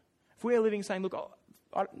God, if we are living saying, look,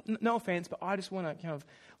 no offense, but I just want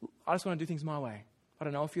to do things my way. I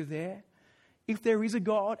don't know if you're there. If there is a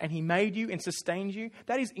God and He made you and sustained you,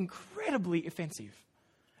 that is incredibly offensive.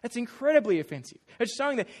 It's incredibly offensive. It's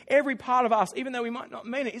showing that every part of us, even though we might not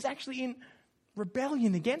mean it, is actually in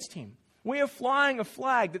rebellion against Him. We are flying a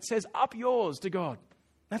flag that says, up yours to God.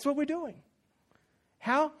 That's what we're doing.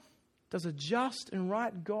 How does a just and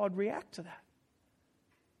right God react to that?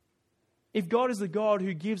 If God is the God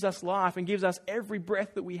who gives us life and gives us every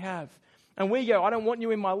breath that we have, and we go, I don't want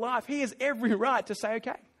you in my life, He has every right to say,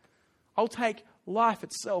 okay, I'll take life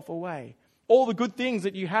itself away. All the good things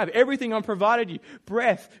that you have, everything I've provided you,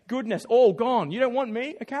 breath, goodness, all gone. You don't want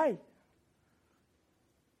me? Okay.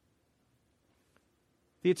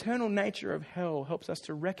 The eternal nature of hell helps us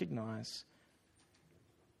to recognize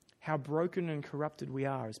how broken and corrupted we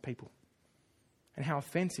are as people, and how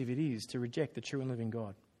offensive it is to reject the true and living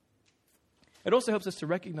God. It also helps us to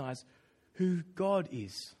recognize who God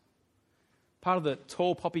is. Part of the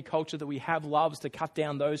tall poppy culture that we have loves to cut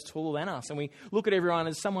down those taller than us, and we look at everyone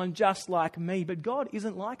as someone just like me, but God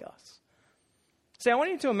isn't like us. See, I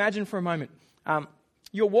want you to imagine for a moment,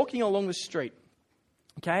 you're walking along the street,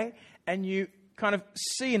 okay, and you kind of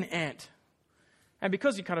see an ant, and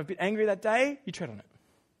because you're kind of a bit angry that day, you tread on it.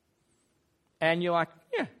 And you're like,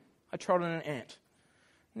 yeah, I trod on an ant.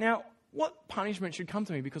 Now, what punishment should come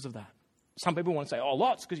to me because of that? Some people want to say, oh,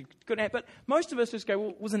 lots, because you're a good ant. But most of us just go, well,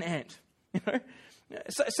 it was an ant. You know?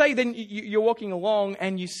 Say then you're walking along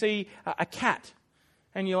and you see a cat.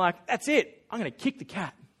 And you're like, that's it. I'm going to kick the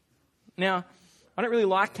cat. Now, I don't really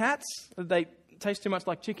like cats. They taste too much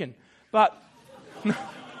like chicken. But,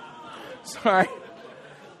 sorry.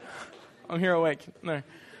 I'm here awake. No.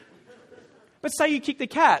 But say you kick the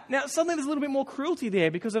cat. Now, suddenly there's a little bit more cruelty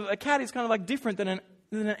there because a cat is kind of like different than an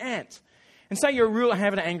ant. And say you're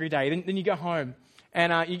having an angry day. Then you go home.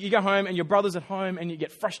 And you go home and your brother's at home and you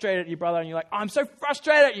get frustrated at your brother and you're like, I'm so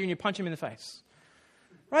frustrated at you, and you punch him in the face.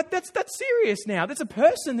 Right? That's serious now. That's a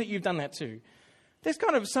person that you've done that to. There's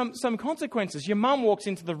kind of some consequences. Your mum walks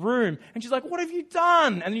into the room and she's like, what have you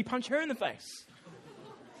done? And then you punch her in the face.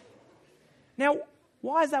 Now,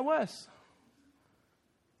 why is that worse?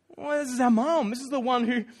 Well, this is our mum. This is the one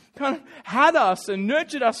who kind of had us and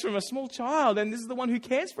nurtured us from a small child. And this is the one who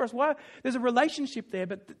cares for us. Why? There's a relationship there,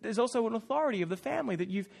 but there's also an authority of the family that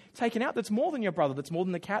you've taken out that's more than your brother, that's more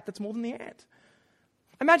than the cat, that's more than the ant.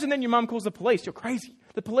 Imagine then your mum calls the police. You're crazy.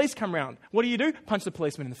 The police come round. What do? Punch the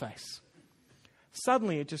policeman in the face.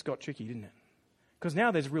 Suddenly it just got tricky, didn't it? Because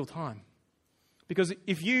now there's real time. Because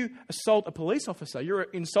if you assault a police officer, you're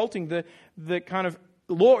insulting the kind of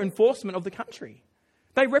law enforcement of the country.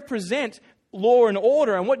 They represent law and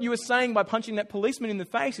order. And what you were saying by punching that policeman in the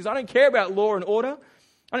face is, I don't care about law and order.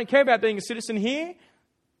 I don't care about being a citizen here.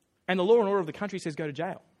 And the law and order of the country says go to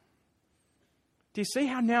jail. Do you see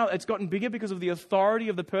how now it's gotten bigger because of the authority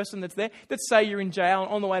of the person that's there? Let's say you're in jail,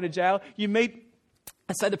 and on the way to jail, you meet,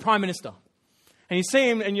 let's say, the Prime Minister. And you see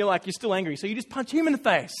him and you're still angry. So you just punch him in the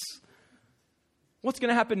face. What's going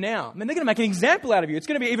to happen now? I mean, they're going to make an example out of you. It's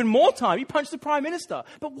going to be even more time. You punch the Prime Minister.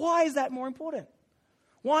 But why is that more important?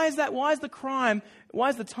 Why is that? Why is the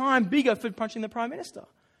time bigger for punching the Prime Minister?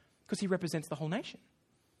 Because he represents the whole nation.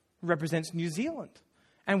 He represents New Zealand.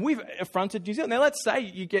 And we've affronted New Zealand. Now, let's say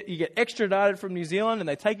you get extradited from New Zealand and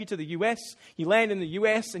they take you to the US. You land in the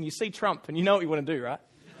US and you see Trump and you know what you want to do, right?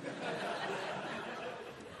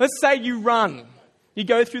 Let's say you run. You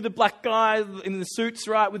go through the black guys in the suits,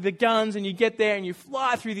 right, with the guns, and you get there and you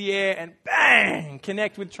fly through the air and bang,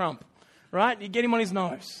 connect with Trump, right? You get him on his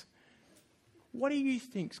nose. What do you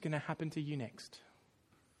think's going to happen to you next?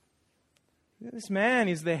 This man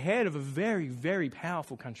is the head of a very, very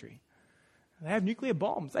powerful country. They have nuclear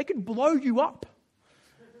bombs. They could blow you up.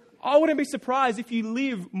 I wouldn't be surprised if you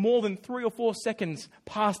live more than 3 or 4 seconds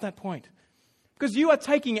past that point. Because you are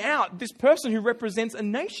taking out this person who represents a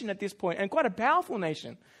nation at this point, and quite a powerful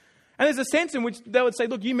nation. And there's a sense in which they would say,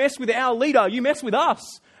 look, you mess with our leader, you mess with us,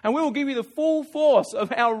 and we will give you the full force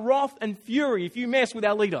of our wrath and fury if you mess with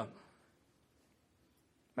our leader.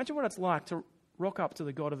 Imagine what it's like to rock up to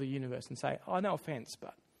the God of the universe and say, oh, no offense,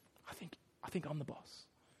 but I think I'm the boss.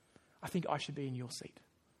 I think I should be in your seat.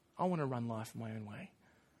 I want to run life my own way.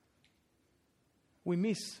 We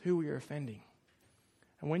miss who we are offending.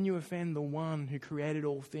 And when you offend the one who created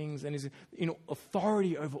all things and is in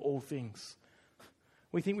authority over all things,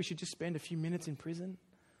 we think we should just spend a few minutes in prison.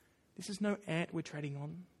 This is no ant we're treading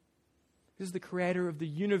on. This is the creator of the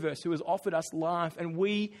universe who has offered us life, and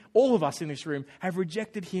we, all of us in this room, have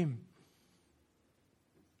rejected him.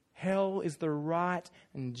 Hell is the right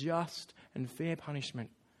and just and fair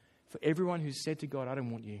punishment for everyone who's said to God, I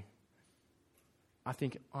don't want you. I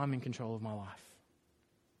think I'm in control of my life.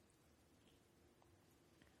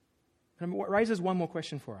 And what raises one more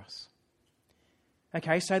question for us.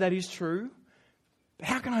 Okay, so that is true. But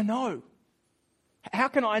how can I know? How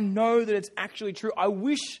can I know that it's actually true? I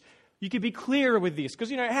wish you could be clearer with this.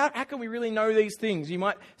 Because, how can we really know these things? You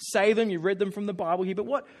might say them, you've read them from the Bible here, but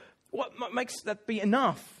what makes that be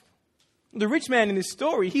enough? The rich man in this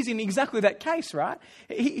story, he's in exactly that case, right?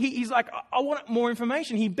 He's like, I want more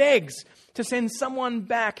information. He begs to send someone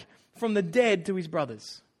back from the dead to his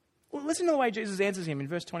brothers. Well, listen to the way Jesus answers him in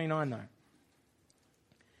verse 29,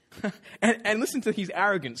 though. and listen to his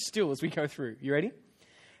arrogance still as we go through. You ready?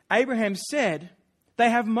 Abraham said, they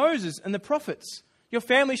have Moses and the prophets. Your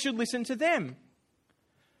family should listen to them.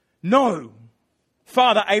 No,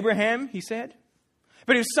 Father Abraham, he said.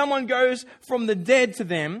 But if someone goes from the dead to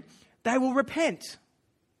them, they will repent.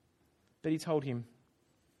 But he told him,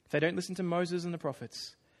 if they don't listen to Moses and the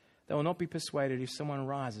prophets, they will not be persuaded if someone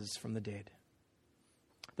rises from the dead.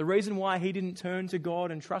 The reason why he didn't turn to God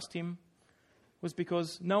and trust him was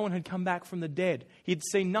because no one had come back from the dead. He'd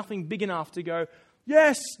seen nothing big enough to go,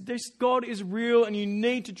 yes, this God is real and you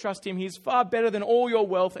need to trust him. He's far better than all your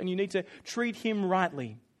wealth and you need to treat him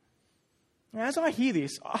rightly. Now, as I hear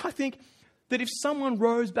this, I think that if someone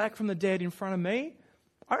rose back from the dead in front of me,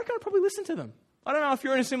 I reckon I'd probably listen to them. I don't know if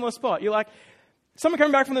you're in a similar spot. You're like, someone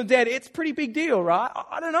coming back from the dead, it's a pretty big deal, right?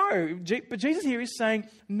 I don't know. But Jesus here is saying,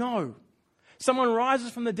 no. Someone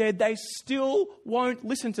rises from the dead, they still won't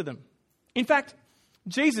listen to them. In fact,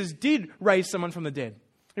 Jesus did raise someone from the dead.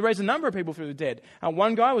 He raised a number of people from the dead.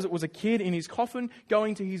 One guy was a kid in his coffin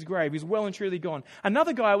going to his grave. He's well and truly gone.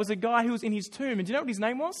 Another guy was a guy who was in his tomb. And do you know what his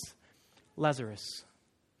name was? Lazarus.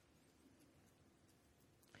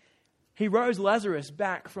 He rose Lazarus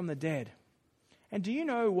back from the dead. And do you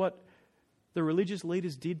know what the religious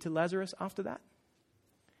leaders did to Lazarus after that?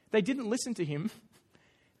 They didn't listen to him.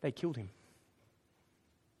 They killed him.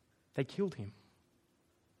 They killed him.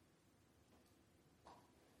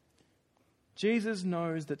 Jesus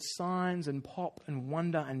knows that signs and pop and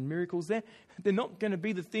wonder and miracles, they're not going to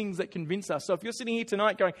be the things that convince us. So if you're sitting here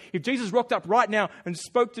tonight going, if Jesus rocked up right now and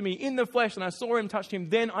spoke to me in the flesh and I saw him, touched him,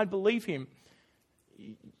 then I'd believe him.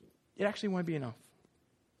 It actually won't be enough.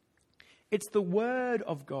 It's the word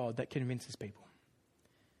of God that convinces people.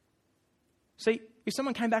 See, if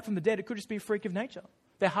someone came back from the dead, it could just be a freak of nature.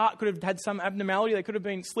 Their heart could have had some abnormality. They could have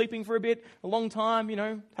been sleeping for a long time,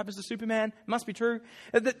 happens to Superman. It must be true.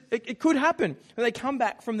 It could happen. They come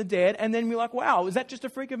back from the dead and then we're like, wow, is that just a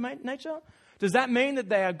freak of nature? Does that mean that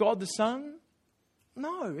they are God the Son?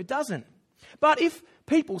 No, it doesn't. But if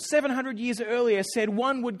people 700 years earlier said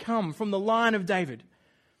one would come from the line of David,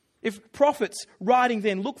 if prophets writing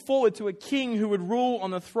then look forward to a king who would rule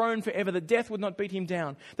on the throne forever, that death would not beat him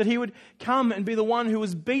down, that he would come and be the one who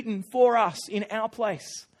was beaten for us in our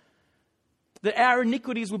place, that our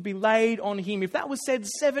iniquities would be laid on him. If that was said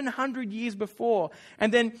 700 years before,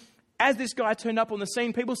 and then as this guy turned up on the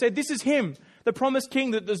scene, people said, this is him, the promised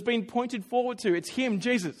king that has been pointed forward to. It's him,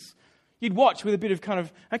 Jesus. You'd watch with a bit of kind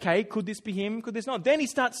of, okay, could this be him? Could this not? Then he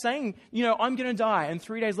starts saying, I'm going to die, and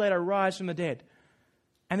 3 days later rise from the dead.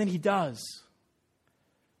 And then he does.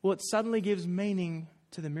 Well, it suddenly gives meaning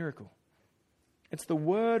to the miracle. It's the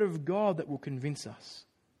word of God that will convince us.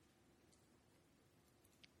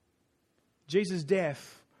 Jesus'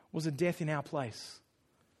 death was a death in our place.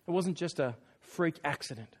 It wasn't just a freak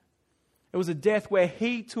accident. It was a death where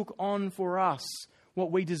he took on for us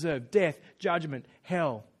what we deserve: death, judgment,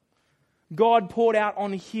 hell. God poured out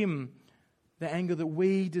on him the anger that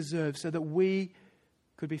we deserve so that we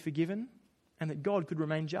could be forgiven and that God could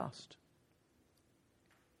remain just.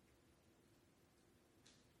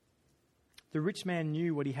 The rich man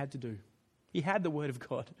knew what he had to do. He had the word of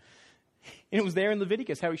God. And it was there in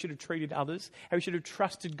Leviticus how he should have treated others, how he should have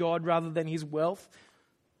trusted God rather than his wealth.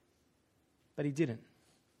 But he didn't.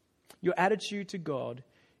 Your attitude to God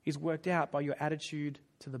is worked out by your attitude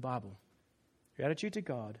to the Bible. Your attitude to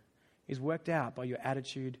God is worked out by your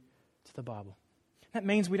attitude to the Bible. That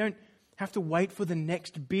means we don't have to wait for the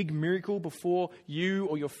next big miracle before you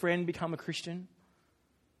or your friend become a Christian.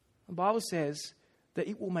 The Bible says that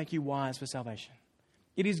it will make you wise for salvation.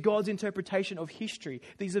 It is God's interpretation of history.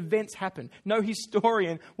 These events happen. No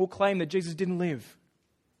historian will claim that Jesus didn't live.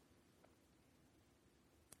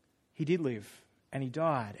 He did live, and he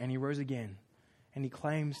died, and he rose again, and he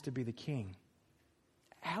claims to be the King.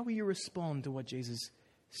 How will you respond to what Jesus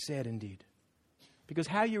said and did? Because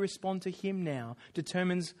how you respond to him now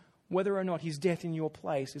determines whether or not his death in your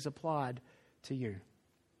place is applied to you.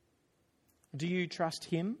 Do you trust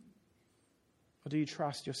him, or do you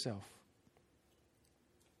trust yourself?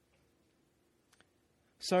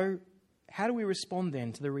 So, how do we respond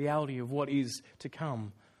then to the reality of what is to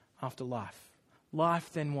come after life?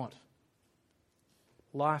 Life, then what?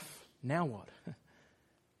 Life, now what? Well,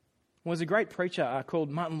 there's a great preacher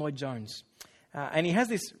called Martin Lloyd-Jones. And he has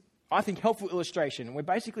this, I think, helpful illustration where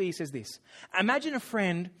basically he says this. Imagine a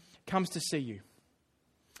friend comes to see you.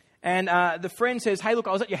 And the friend says, hey, look,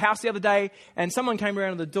 I was at your house the other day and someone came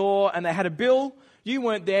around to the door and they had a bill. You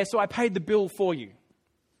weren't there, so I paid the bill for you.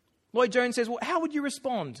 Lloyd-Jones says, well, how would you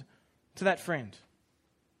respond to that friend?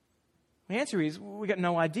 The answer is, we got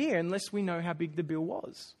no idea unless we know how big the bill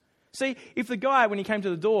was. See, if the guy, when he came to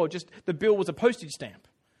the door, just the bill was a postage stamp,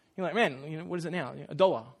 you're like, man, what is it now?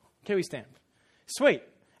 $1, Kiwi stamp. Sweet.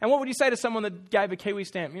 And what would you say to someone that gave a Kiwi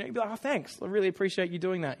stamp? You'd be like, oh, thanks. I really appreciate you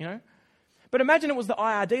doing that, But imagine it was the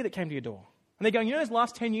IRD that came to your door. And they're going, those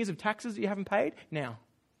last 10 years of taxes that you haven't paid? Now.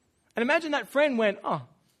 And imagine that friend went, oh,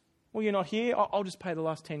 well, you're not here. I'll just pay the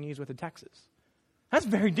last 10 years worth of taxes. That's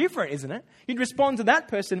very different, isn't it? You'd respond to that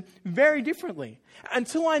person very differently.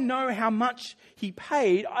 Until I know how much he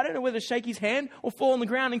paid, I don't know whether to shake his hand or fall on the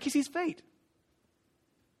ground and kiss his feet.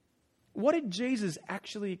 What did Jesus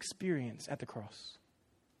actually experience at the cross?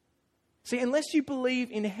 See, unless you believe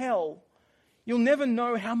in hell, you'll never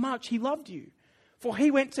know how much he loved you. For he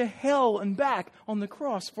went to hell and back on the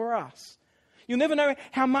cross for us. You'll never know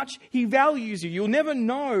how much he values you. You'll never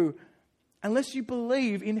know unless you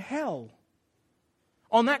believe in hell.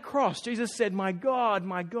 On that cross, Jesus said, my God,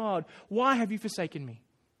 why have you forsaken me?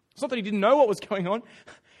 It's not that he didn't know what was going on.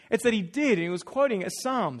 It's that he did. And he was quoting a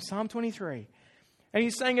Psalm 23. And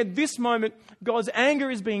he's saying at this moment, God's anger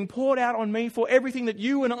is being poured out on me for everything that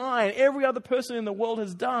you and I and every other person in the world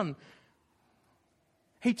has done.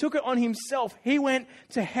 He took it on himself. He went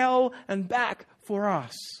to hell and back for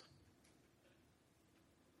us.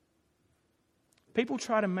 People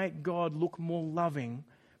try to make God look more loving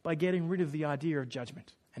by getting rid of the idea of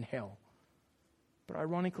judgment and hell. But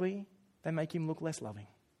ironically, they make him look less loving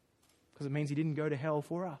because it means he didn't go to hell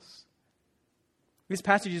for us. This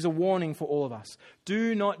passage is a warning for all of us.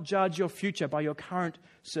 Do not judge your future by your current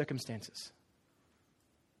circumstances.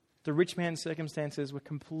 The rich man's circumstances were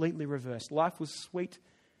completely reversed. Life was sweet,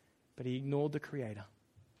 but he ignored the Creator.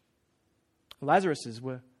 Lazarus's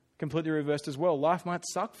were completely reversed as well. Life might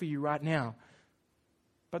suck for you right now,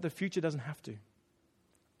 but the future doesn't have to.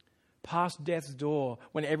 Past death's door,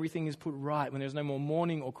 when everything is put right, when there's no more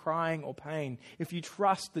mourning or crying or pain, if you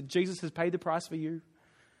trust that Jesus has paid the price for you,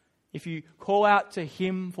 if you call out to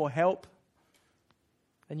him for help,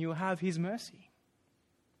 then you will have his mercy.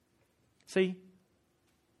 See,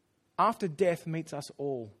 after death meets us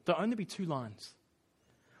all, there'll only be two lines.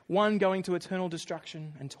 One going to eternal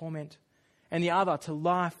destruction and torment, and the other to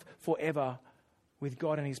life forever with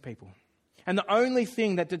God and his people. And the only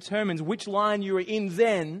thing that determines which line you are in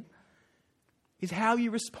then is how you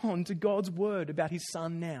respond to God's word about his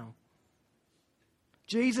Son now.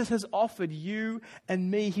 Jesus has offered you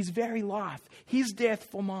and me his very life, his death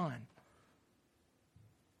for mine.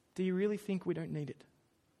 Do you really think we don't need it?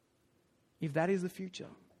 If that is the future,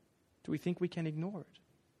 do we think we can ignore it?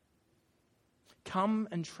 Come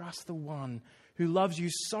and trust the one who loves you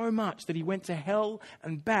so much that he went to hell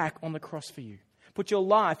and back on the cross for you. Put your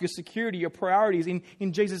life, your security, your priorities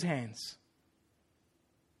in Jesus' hands.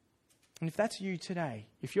 And if that's you today,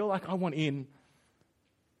 if you're like, I want in,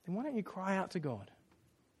 then why don't you cry out to God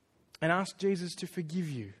and ask Jesus to forgive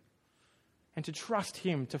you and to trust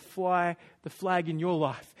him to fly the flag in your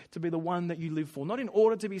life, to be the one that you live for, not in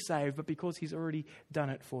order to be saved, but because he's already done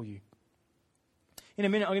it for you. In a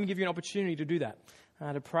minute, I'm going to give you an opportunity to do that,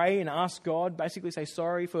 to pray and ask God, basically say,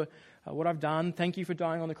 sorry for what I've done. Thank you for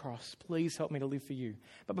dying on the cross. Please help me to live for you.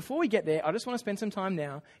 But before we get there, I just want to spend some time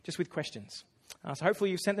now just with questions. So hopefully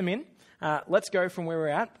you've sent them in. Let's go from where we're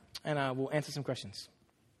at, and we'll answer some questions.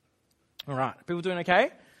 All right. People doing okay?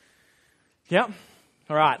 Yep.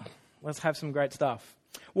 All right. Let's have some great stuff.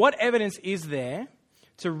 What evidence is there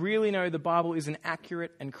to really know the Bible is an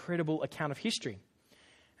accurate and credible account of history?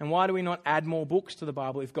 And why do we not add more books to the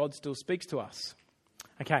Bible if God still speaks to us?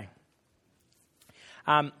 Okay.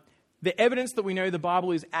 The evidence that we know the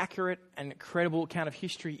Bible is accurate and credible account of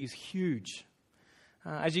history is huge.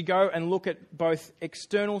 As you go and look at both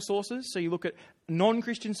external sources, so you look at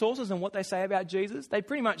non-Christian sources and what they say about Jesus, they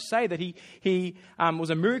pretty much say that he was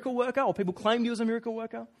a miracle worker, or people claimed he was a miracle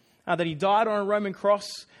worker, that he died on a Roman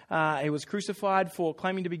cross, he was crucified for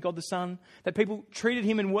claiming to be God the Son, that people treated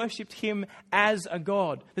him and worshipped him as a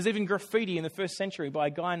god. There's even graffiti in the first century by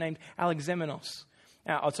a guy named Alexamenos.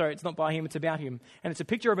 It's not by him, it's about him. And it's a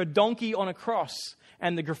picture of a donkey on a cross,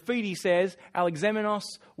 and the graffiti says, Alexamenos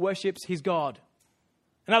worships his god.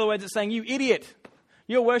 In other words, it's saying, you idiot,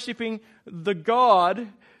 you're worshipping the God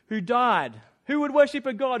who died. Who would worship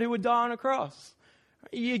a God who would die on a cross?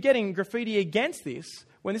 You're getting graffiti against this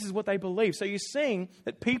when this is what they believe. So you're seeing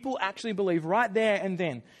that people actually believe right there and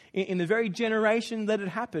then, in the very generation that it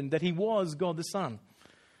happened, that he was God the Son.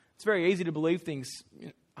 It's very easy to believe things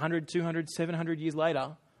 100, 200, 700 years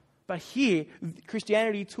later. But here,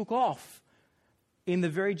 Christianity took off in the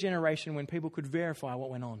very generation when people could verify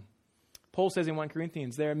what went on. Paul says in 1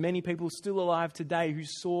 Corinthians, there are many people still alive today who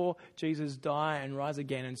saw Jesus die and rise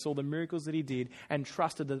again and saw the miracles that he did and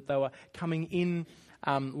trusted that they were coming in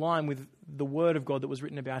line with the word of God that was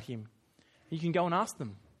written about him. You can go and ask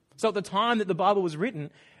them. So at the time that the Bible was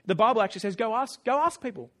written, the Bible actually says, go ask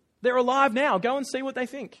people. They're alive now. Go and see what they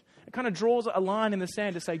think. It kind of draws a line in the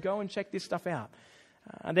sand to say, go and check this stuff out.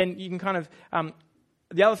 And then you can kind of,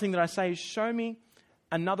 the other thing that I say is, show me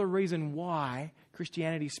another reason why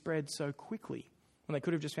Christianity spread so quickly, when they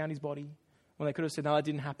could have just found his body, when they could have said, no, that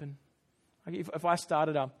didn't happen. Like if I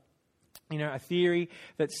started a theory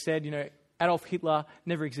that said, Adolf Hitler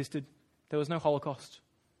never existed, there was no Holocaust,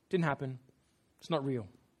 didn't happen, it's not real.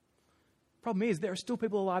 Problem is, there are still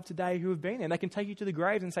people alive today who have been there, and they can take you to the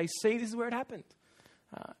graves and say, see, this is where it happened.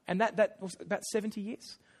 And that was about 70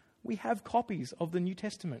 years. We have copies of the New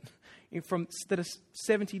Testament that are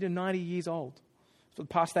 70 to 90 years old, so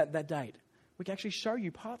past that date. We can actually show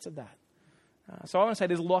you parts of that. So I want to say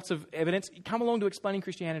there's lots of evidence. Come along to Explaining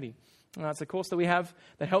Christianity. It's a course that we have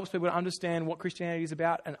that helps people to understand what Christianity is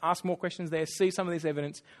about and ask more questions there, see some of this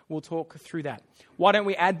evidence. We'll talk through that. Why don't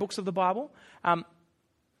we add books of the Bible?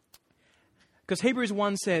 Because Hebrews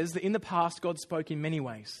 1 says that in the past God spoke in many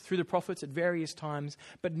ways, through the prophets at various times,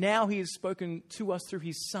 but now he has spoken to us through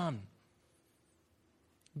his Son.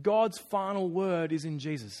 God's final word is in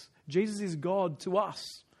Jesus. Jesus is God to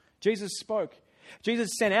us. Jesus spoke.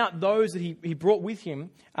 Jesus sent out those that he brought with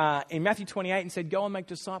him in Matthew 28 and said, go and make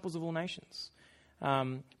disciples of all nations,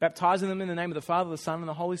 baptizing them in the name of the Father, the Son, and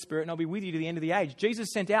the Holy Spirit, and I'll be with you to the end of the age.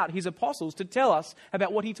 Jesus sent out his apostles to tell us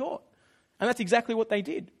about what he taught. And that's exactly what they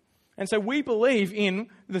did. And so we believe in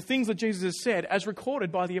the things that Jesus has said as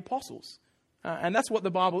recorded by the apostles. And that's what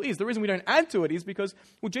the Bible is. The reason we don't add to it is because,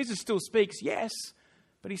 Jesus still speaks, yes,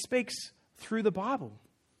 but he speaks through the Bible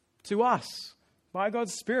to us. By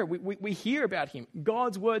God's Spirit, we hear about him.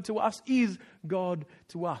 God's word to us is God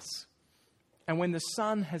to us. And when the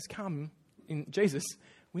Son has come in Jesus,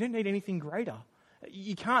 we don't need anything greater.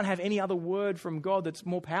 You can't have any other word from God that's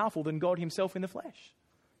more powerful than God himself in the flesh.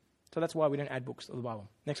 So that's why we don't add books of the Bible.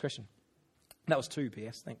 Next question. That was 2,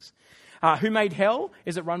 P.S. Thanks. Who made hell?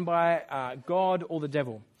 Is it run by God or the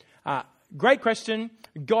devil? Great question.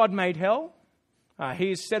 God made hell. He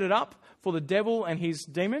has set it up for the devil and his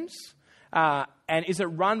demons. And is it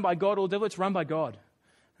run by God or the devil? It's run by God.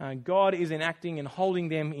 God is enacting and holding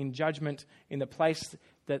them in judgment in the place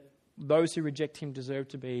that those who reject him deserve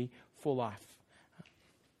to be for life.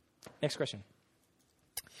 Next question.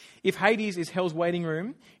 If Hades is hell's waiting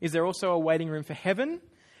room, is there also a waiting room for heaven?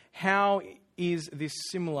 How is this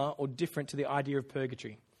similar or different to the idea of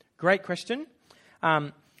purgatory? Great question.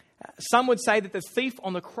 Some would say that the thief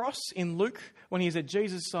on the cross in Luke, when he's at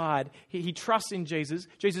Jesus' side, he trusts in Jesus.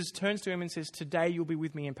 Jesus turns to him and says, today you'll be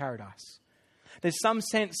with me in paradise. There's some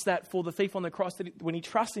sense that for the thief on the cross, that when he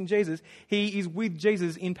trusts in Jesus, he is with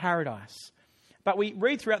Jesus in paradise. But we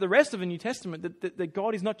read throughout the rest of the New Testament that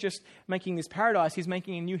God is not just making this paradise, he's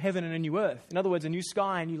making a new heaven and a new earth. In other words, a new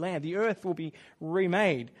sky and a new land. The earth will be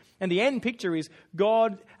remade. And the end picture is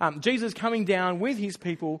Jesus coming down with his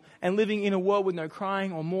people and living in a world with no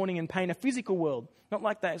crying or mourning and pain, a physical world. Not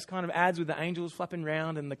like those kind of ads with the angels flapping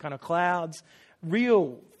around and the kind of clouds.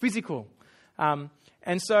 Real, physical.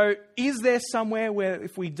 And so is there somewhere where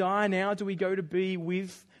if we die now, do we go to be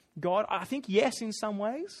with God? I think yes, in some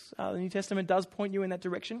ways. The New Testament does point you in that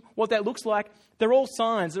direction. What that looks like, they're all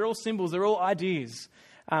signs, they're all symbols, they're all ideas.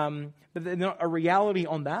 But they're not a reality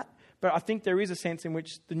on that. But I think there is a sense in which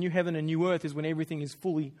the new heaven and new earth is when everything is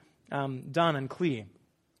fully done and clear.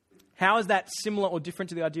 How is that similar or different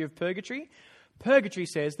to the idea of purgatory? Purgatory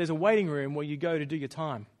says there's a waiting room where you go to do your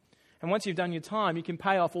time. And once you've done your time, you can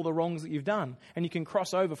pay off all the wrongs that you've done. And you can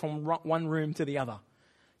cross over from one room to the other.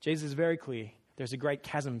 Jesus is very clear. There's a great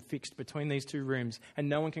chasm fixed between these two rooms, and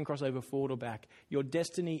no one can cross over forward or back. Your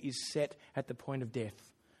destiny is set at the point of death.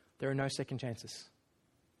 There are no second chances.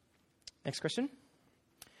 Next question.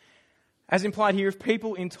 As implied here, if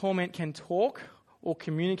people in torment can talk or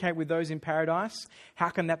communicate with those in paradise, how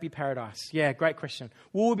can that be paradise? Yeah, great question.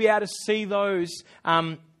 Will we be able to see those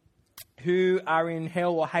who are in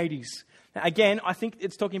hell or Hades? Now, again, I think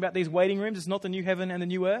it's talking about these waiting rooms. It's not the new heaven and the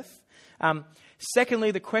new earth.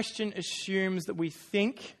 Secondly, the question assumes that we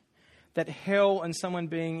think that hell and someone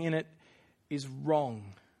being in it is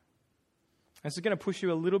wrong. And this is going to push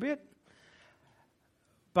you a little bit.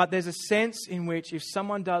 But there's a sense in which if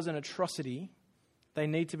someone does an atrocity, they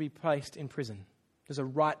need to be placed in prison. There's a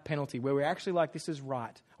right penalty where we're actually like, this is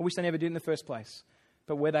right. I wish they never did in the first place.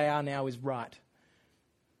 But where they are now is right.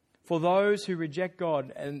 For those who reject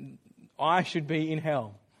God, and I should be in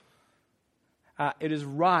hell, it is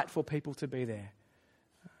right for people to be there.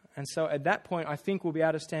 And so at that point, I think we'll be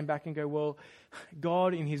able to stand back and go, well,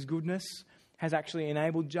 God in his goodness has actually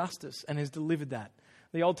enabled justice and has delivered that.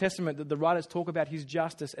 The Old Testament, the writers talk about his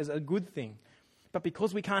justice as a good thing. But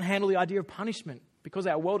because we can't handle the idea of punishment, because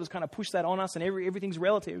our world has kind of pushed that on us and everything's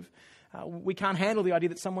relative, we can't handle the idea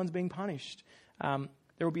that someone's being punished.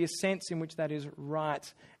 There will be a sense in which that is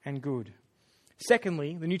right and good.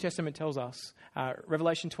 Secondly, the New Testament tells us,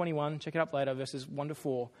 Revelation 21, check it up later, verses 1 to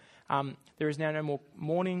 4, there is now no more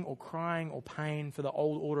mourning or crying or pain, for the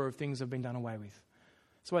old order of things have been done away with.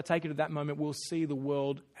 So I take it at that moment we'll see the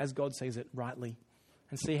world as God sees it rightly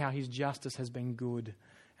and see how his justice has been good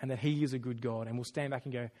and that he is a good God. And we'll stand back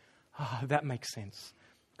and go, that makes sense,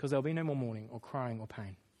 because there'll be no more mourning or crying or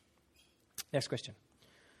pain. Next question.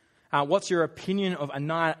 What's your opinion of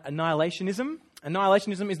annihilationism?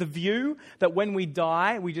 Annihilationism is the view that when we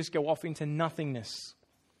die, we just go off into nothingness.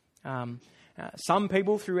 Some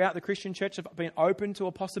people throughout the Christian church have been open to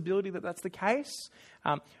a possibility that that's the case.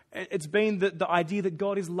 It's been the idea that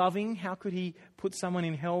God is loving. How could he put someone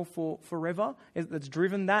in hell for forever? That's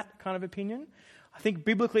driven that kind of opinion. I think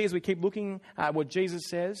biblically, as we keep looking at what Jesus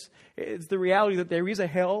says, it's the reality that there is a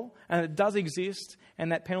hell and it does exist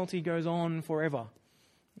and that penalty goes on forever.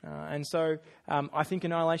 And so I think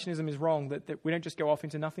annihilationism is wrong, that we don't just go off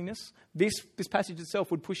into nothingness. This passage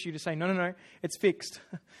itself would push you to say, no, it's fixed.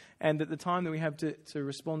 And that the time that we have to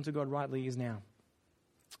respond to God rightly is now.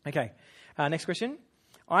 Okay, next question.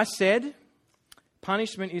 I said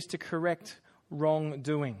punishment is to correct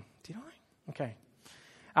wrongdoing. Did I? Okay.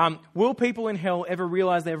 Will people in hell ever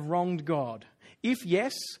realize they've wronged God? If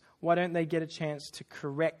yes, why don't they get a chance to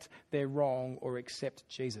correct their wrong or accept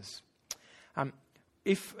Jesus?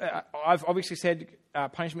 If I've obviously said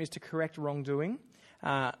punishment is to correct wrongdoing,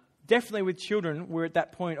 definitely with children, we're at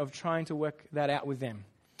that point of trying to work that out with them,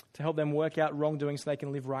 to help them work out wrongdoing so they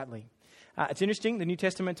can live rightly. It's interesting, the New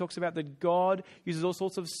Testament talks about that God uses all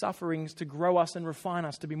sorts of sufferings to grow us and refine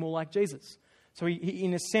us to be more like Jesus. So he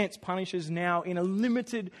in a sense, punishes now in a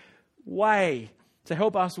limited way to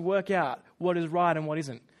help us work out what is right and what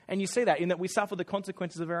isn't. And you see that in that we suffer the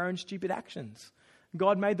consequences of our own stupid actions.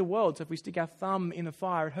 God made the world, so if we stick our thumb in the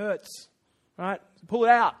fire, it hurts, right? Pull it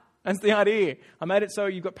out. That's the idea. I made it so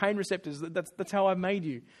you've got pain receptors. That's how I've made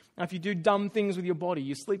you. Now, if you do dumb things with your body,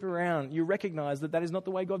 you sleep around, you recognize that is not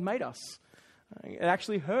the way God made us. It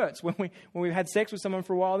actually hurts. When we've had sex with someone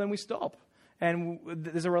for a while, then we stop. And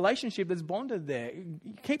there's a relationship that's bonded there. You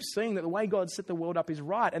keep seeing that the way God set the world up is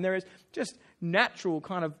right. And there is just natural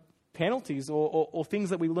kind of penalties or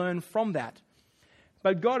things that we learn from that.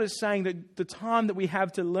 But God is saying that the time that we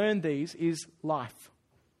have to learn these is life.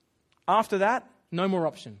 After that, no more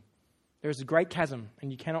option. There is a great chasm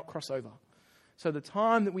and you cannot cross over. So the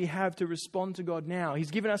time that we have to respond to God now, he's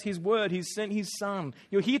given us his word, he's sent his son.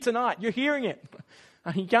 You're here tonight, you're hearing it.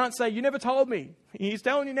 You can't say, you never told me. He's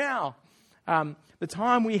telling you now. The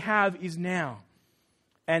time we have is now.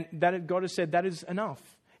 And that God has said that is enough.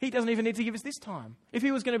 He doesn't even need to give us this time. If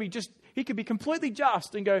he was going to be he could be completely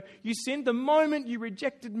just and go, you sinned the moment you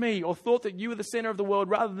rejected me or thought that you were the center of the world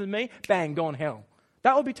rather than me, bang, gone hell.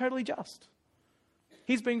 That would be totally just.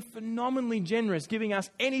 He's been phenomenally generous, giving us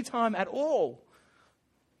any time at all.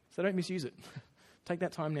 So don't misuse it. Take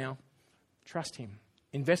that time now. Trust him.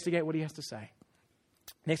 Investigate what he has to say.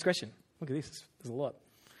 Next question. Look at this. There's a lot.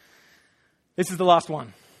 This is the last one.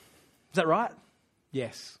 Is that right?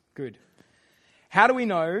 Yes. Good. How do we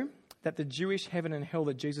know that the Jewish heaven and hell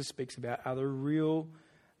that Jesus speaks about are real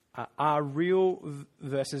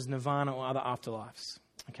versus nirvana or other afterlives?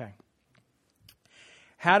 Okay.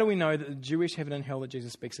 How do we know that the Jewish heaven and hell that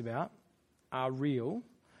Jesus speaks about are real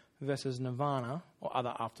versus nirvana or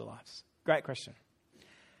other afterlives? Great question.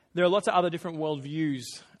 There are lots of other different worldviews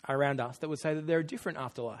around us that would say that there are different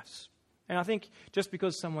afterlives. And I think just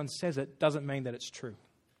because someone says it doesn't mean that it's true.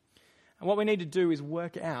 And what we need to do is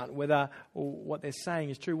work out whether what they're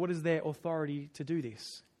saying is true. What is their authority to do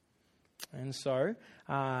this? And so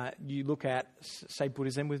you look at, say,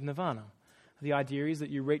 Buddhism with nirvana. The idea is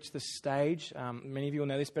that you reach the stage, many of you will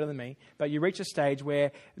know this better than me, but you reach a stage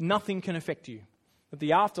where nothing can affect you. That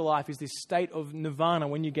the afterlife is this state of nirvana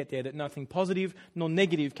when you get there, that nothing positive nor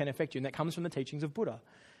negative can affect you. And that comes from the teachings of Buddha.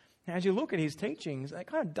 Now, as you look at his teachings, that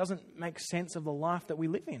kind of doesn't make sense of the life that we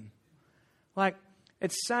live in. Like,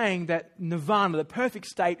 it's saying that nirvana, the perfect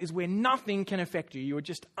state, is where nothing can affect you. You are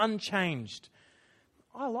just unchanged.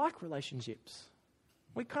 I like relationships.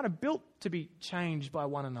 We're kind of built to be changed by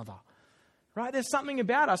one another. Right? There's something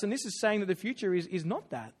about us, and this is saying that the future is not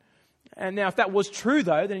that. And now, if that was true,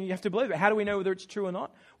 though, then you have to believe it. How do we know whether it's true or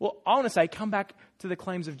not? Well, I want to say, come back to the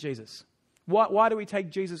claims of Jesus. Why do we take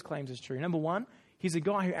Jesus' claims as true? Number one, he's a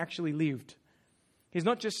guy who actually lived. He's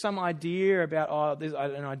not just some idea about, there's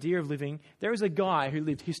an idea of living. There is a guy who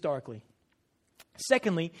lived historically.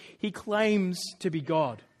 Secondly, he claims to be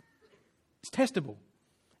God. It's testable.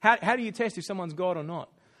 How do you test if someone's God or not?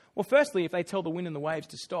 Well, firstly, if they tell the wind and the waves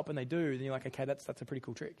to stop and they do, then you're like, okay, that's a pretty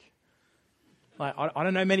cool trick. Like, I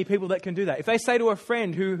don't know many people that can do that. If they say to a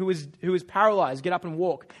friend who is paralyzed, get up and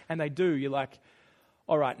walk, and they do, you're like,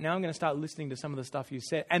 all right, now I'm going to start listening to some of the stuff you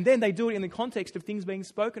said. And then they do it in the context of things being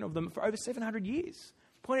spoken of them for over 700 years.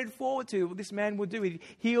 Pointed forward to what this man would do. He'd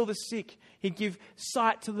heal the sick. He'd give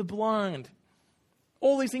sight to the blind.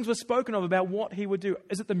 All these things were spoken of about what he would do.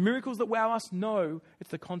 Is it the miracles that wow us? No, it's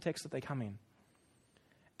the context that they come in.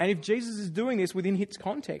 And if Jesus is doing this within his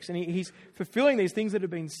context and he's fulfilling these things that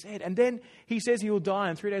have been said, and then he says he will die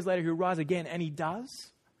and 3 days later he'll rise again, and he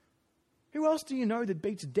does, who else do you know that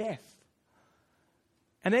beats death?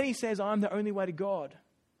 And then he says, I'm the only way to God.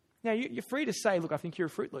 Now, you're free to say, look, I think you're a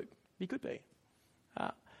Fruit Loop. You could be.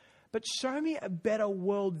 But show me a better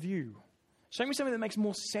worldview. Show me something that makes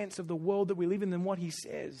more sense of the world that we live in than what he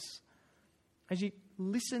says. As you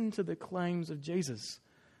listen to the claims of Jesus,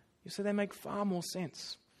 you see they make far more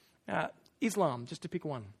sense. Islam, just to pick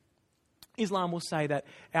one. Islam will say that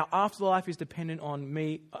our afterlife is dependent on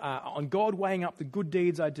on God weighing up the good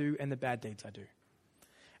deeds I do and the bad deeds I do.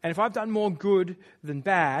 And if I've done more good than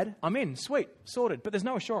bad, I'm in, sweet, sorted, but there's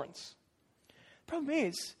no assurance. The problem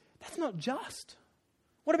is, that's not just.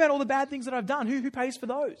 What about all the bad things that I've done? Who pays for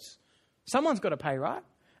those? Someone's got to pay, right?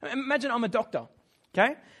 Imagine I'm a doctor,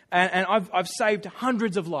 okay? And I've saved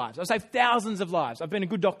hundreds of lives. I've saved thousands of lives. I've been a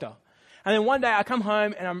good doctor. And then one day I come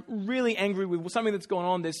home and I'm really angry with something that's going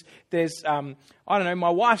on. There's I don't know, my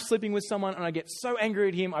wife's sleeping with someone and I get so angry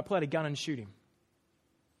at him, I pull out a gun and shoot him.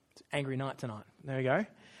 It's an angry night tonight. There we go.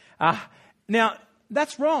 Now,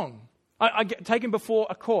 that's wrong. I get taken before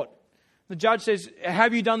a court. The judge says,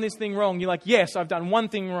 have you done this thing wrong? You're like, yes, I've done one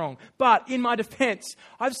thing wrong. But in my defense,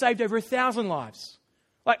 I've saved over 1,000 lives.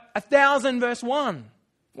 Like 1,000 verse 1.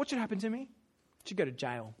 What should happen to me? I should go to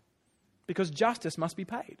jail. Because justice must be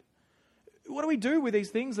paid. What do we do with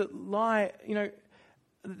these things that lie,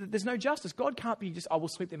 there's no justice. God can't be just, I will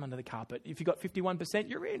sweep them under the carpet. If you've got 51%,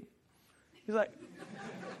 you're in. He's like...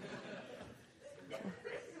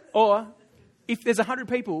 Or if there's 100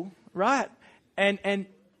 people, right, and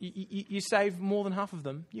you save more than half of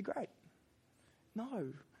them, you're great. No.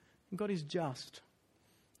 God is just.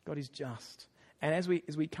 God is just. And as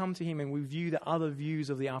we come to him and we view the other views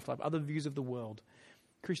of the afterlife, other views of the world,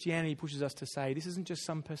 Christianity pushes us to say this isn't just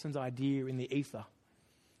some person's idea in the ether.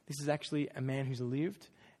 This is actually a man who's lived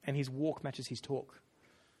and his walk matches his talk.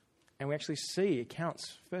 And we actually see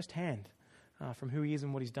accounts firsthand from who he is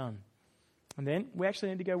and what he's done. And then we actually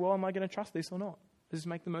need to go, well, am I going to trust this or not? Does this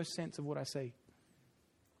make the most sense of what I see?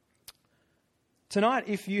 Tonight,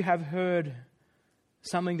 if you have heard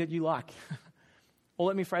something that you like, or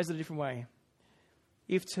let me phrase it a different way.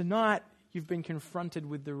 If tonight you've been confronted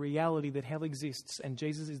with the reality that hell exists and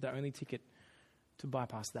Jesus is the only ticket to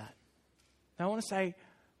bypass that. Now I want to say,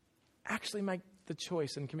 actually make the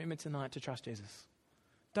choice and commitment tonight to trust Jesus.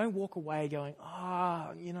 Don't walk away going,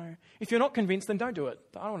 if you're not convinced, then don't do it.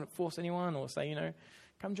 I don't want to force anyone or say,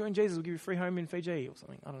 come join Jesus, we'll give you a free home in Fiji or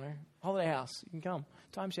something. I don't know. Holiday house, you can come.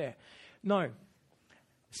 Timeshare. No.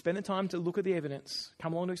 Spend the time to look at the evidence,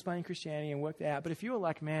 come along to explain Christianity and work it out. But if you're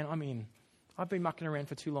like, man, I'm in, I've been mucking around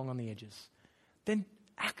for too long on the edges, then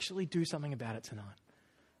actually do something about it tonight.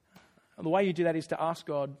 The way you do that is to ask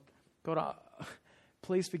God,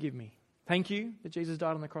 please forgive me. Thank you that Jesus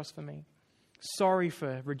died on the cross for me. Sorry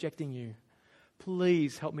for rejecting you.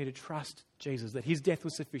 Please help me to trust Jesus, that his death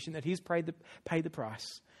was sufficient, that he's paid the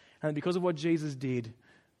price, and that because of what Jesus did,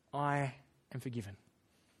 I am forgiven.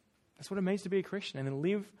 That's what it means to be a Christian. And then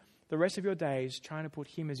live the rest of your days trying to put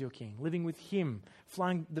him as your king, living with him,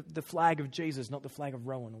 flying the flag of Jesus, not the flag of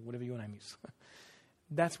Rowan or whatever your name is.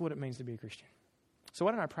 That's what it means to be a Christian. So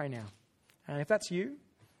why don't I pray now? And if that's you,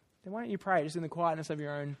 then why don't you pray just in the quietness of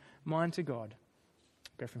your own mind to God?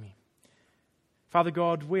 Go from here. Father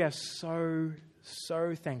God, we are so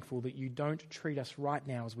thankful that you don't treat us right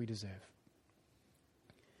now as we deserve.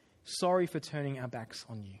 Sorry for turning our backs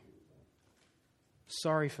on you.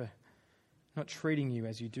 Sorry for not treating you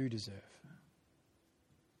as you do deserve.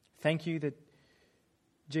 Thank you that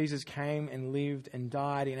Jesus came and lived and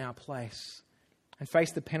died in our place and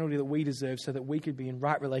faced the penalty that we deserve so that we could be in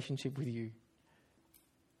right relationship with you.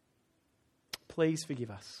 Please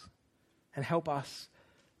forgive us and help us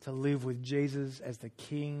to live with Jesus as the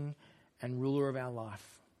King and ruler of our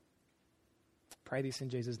life. Pray this in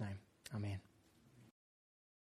Jesus' name. Amen.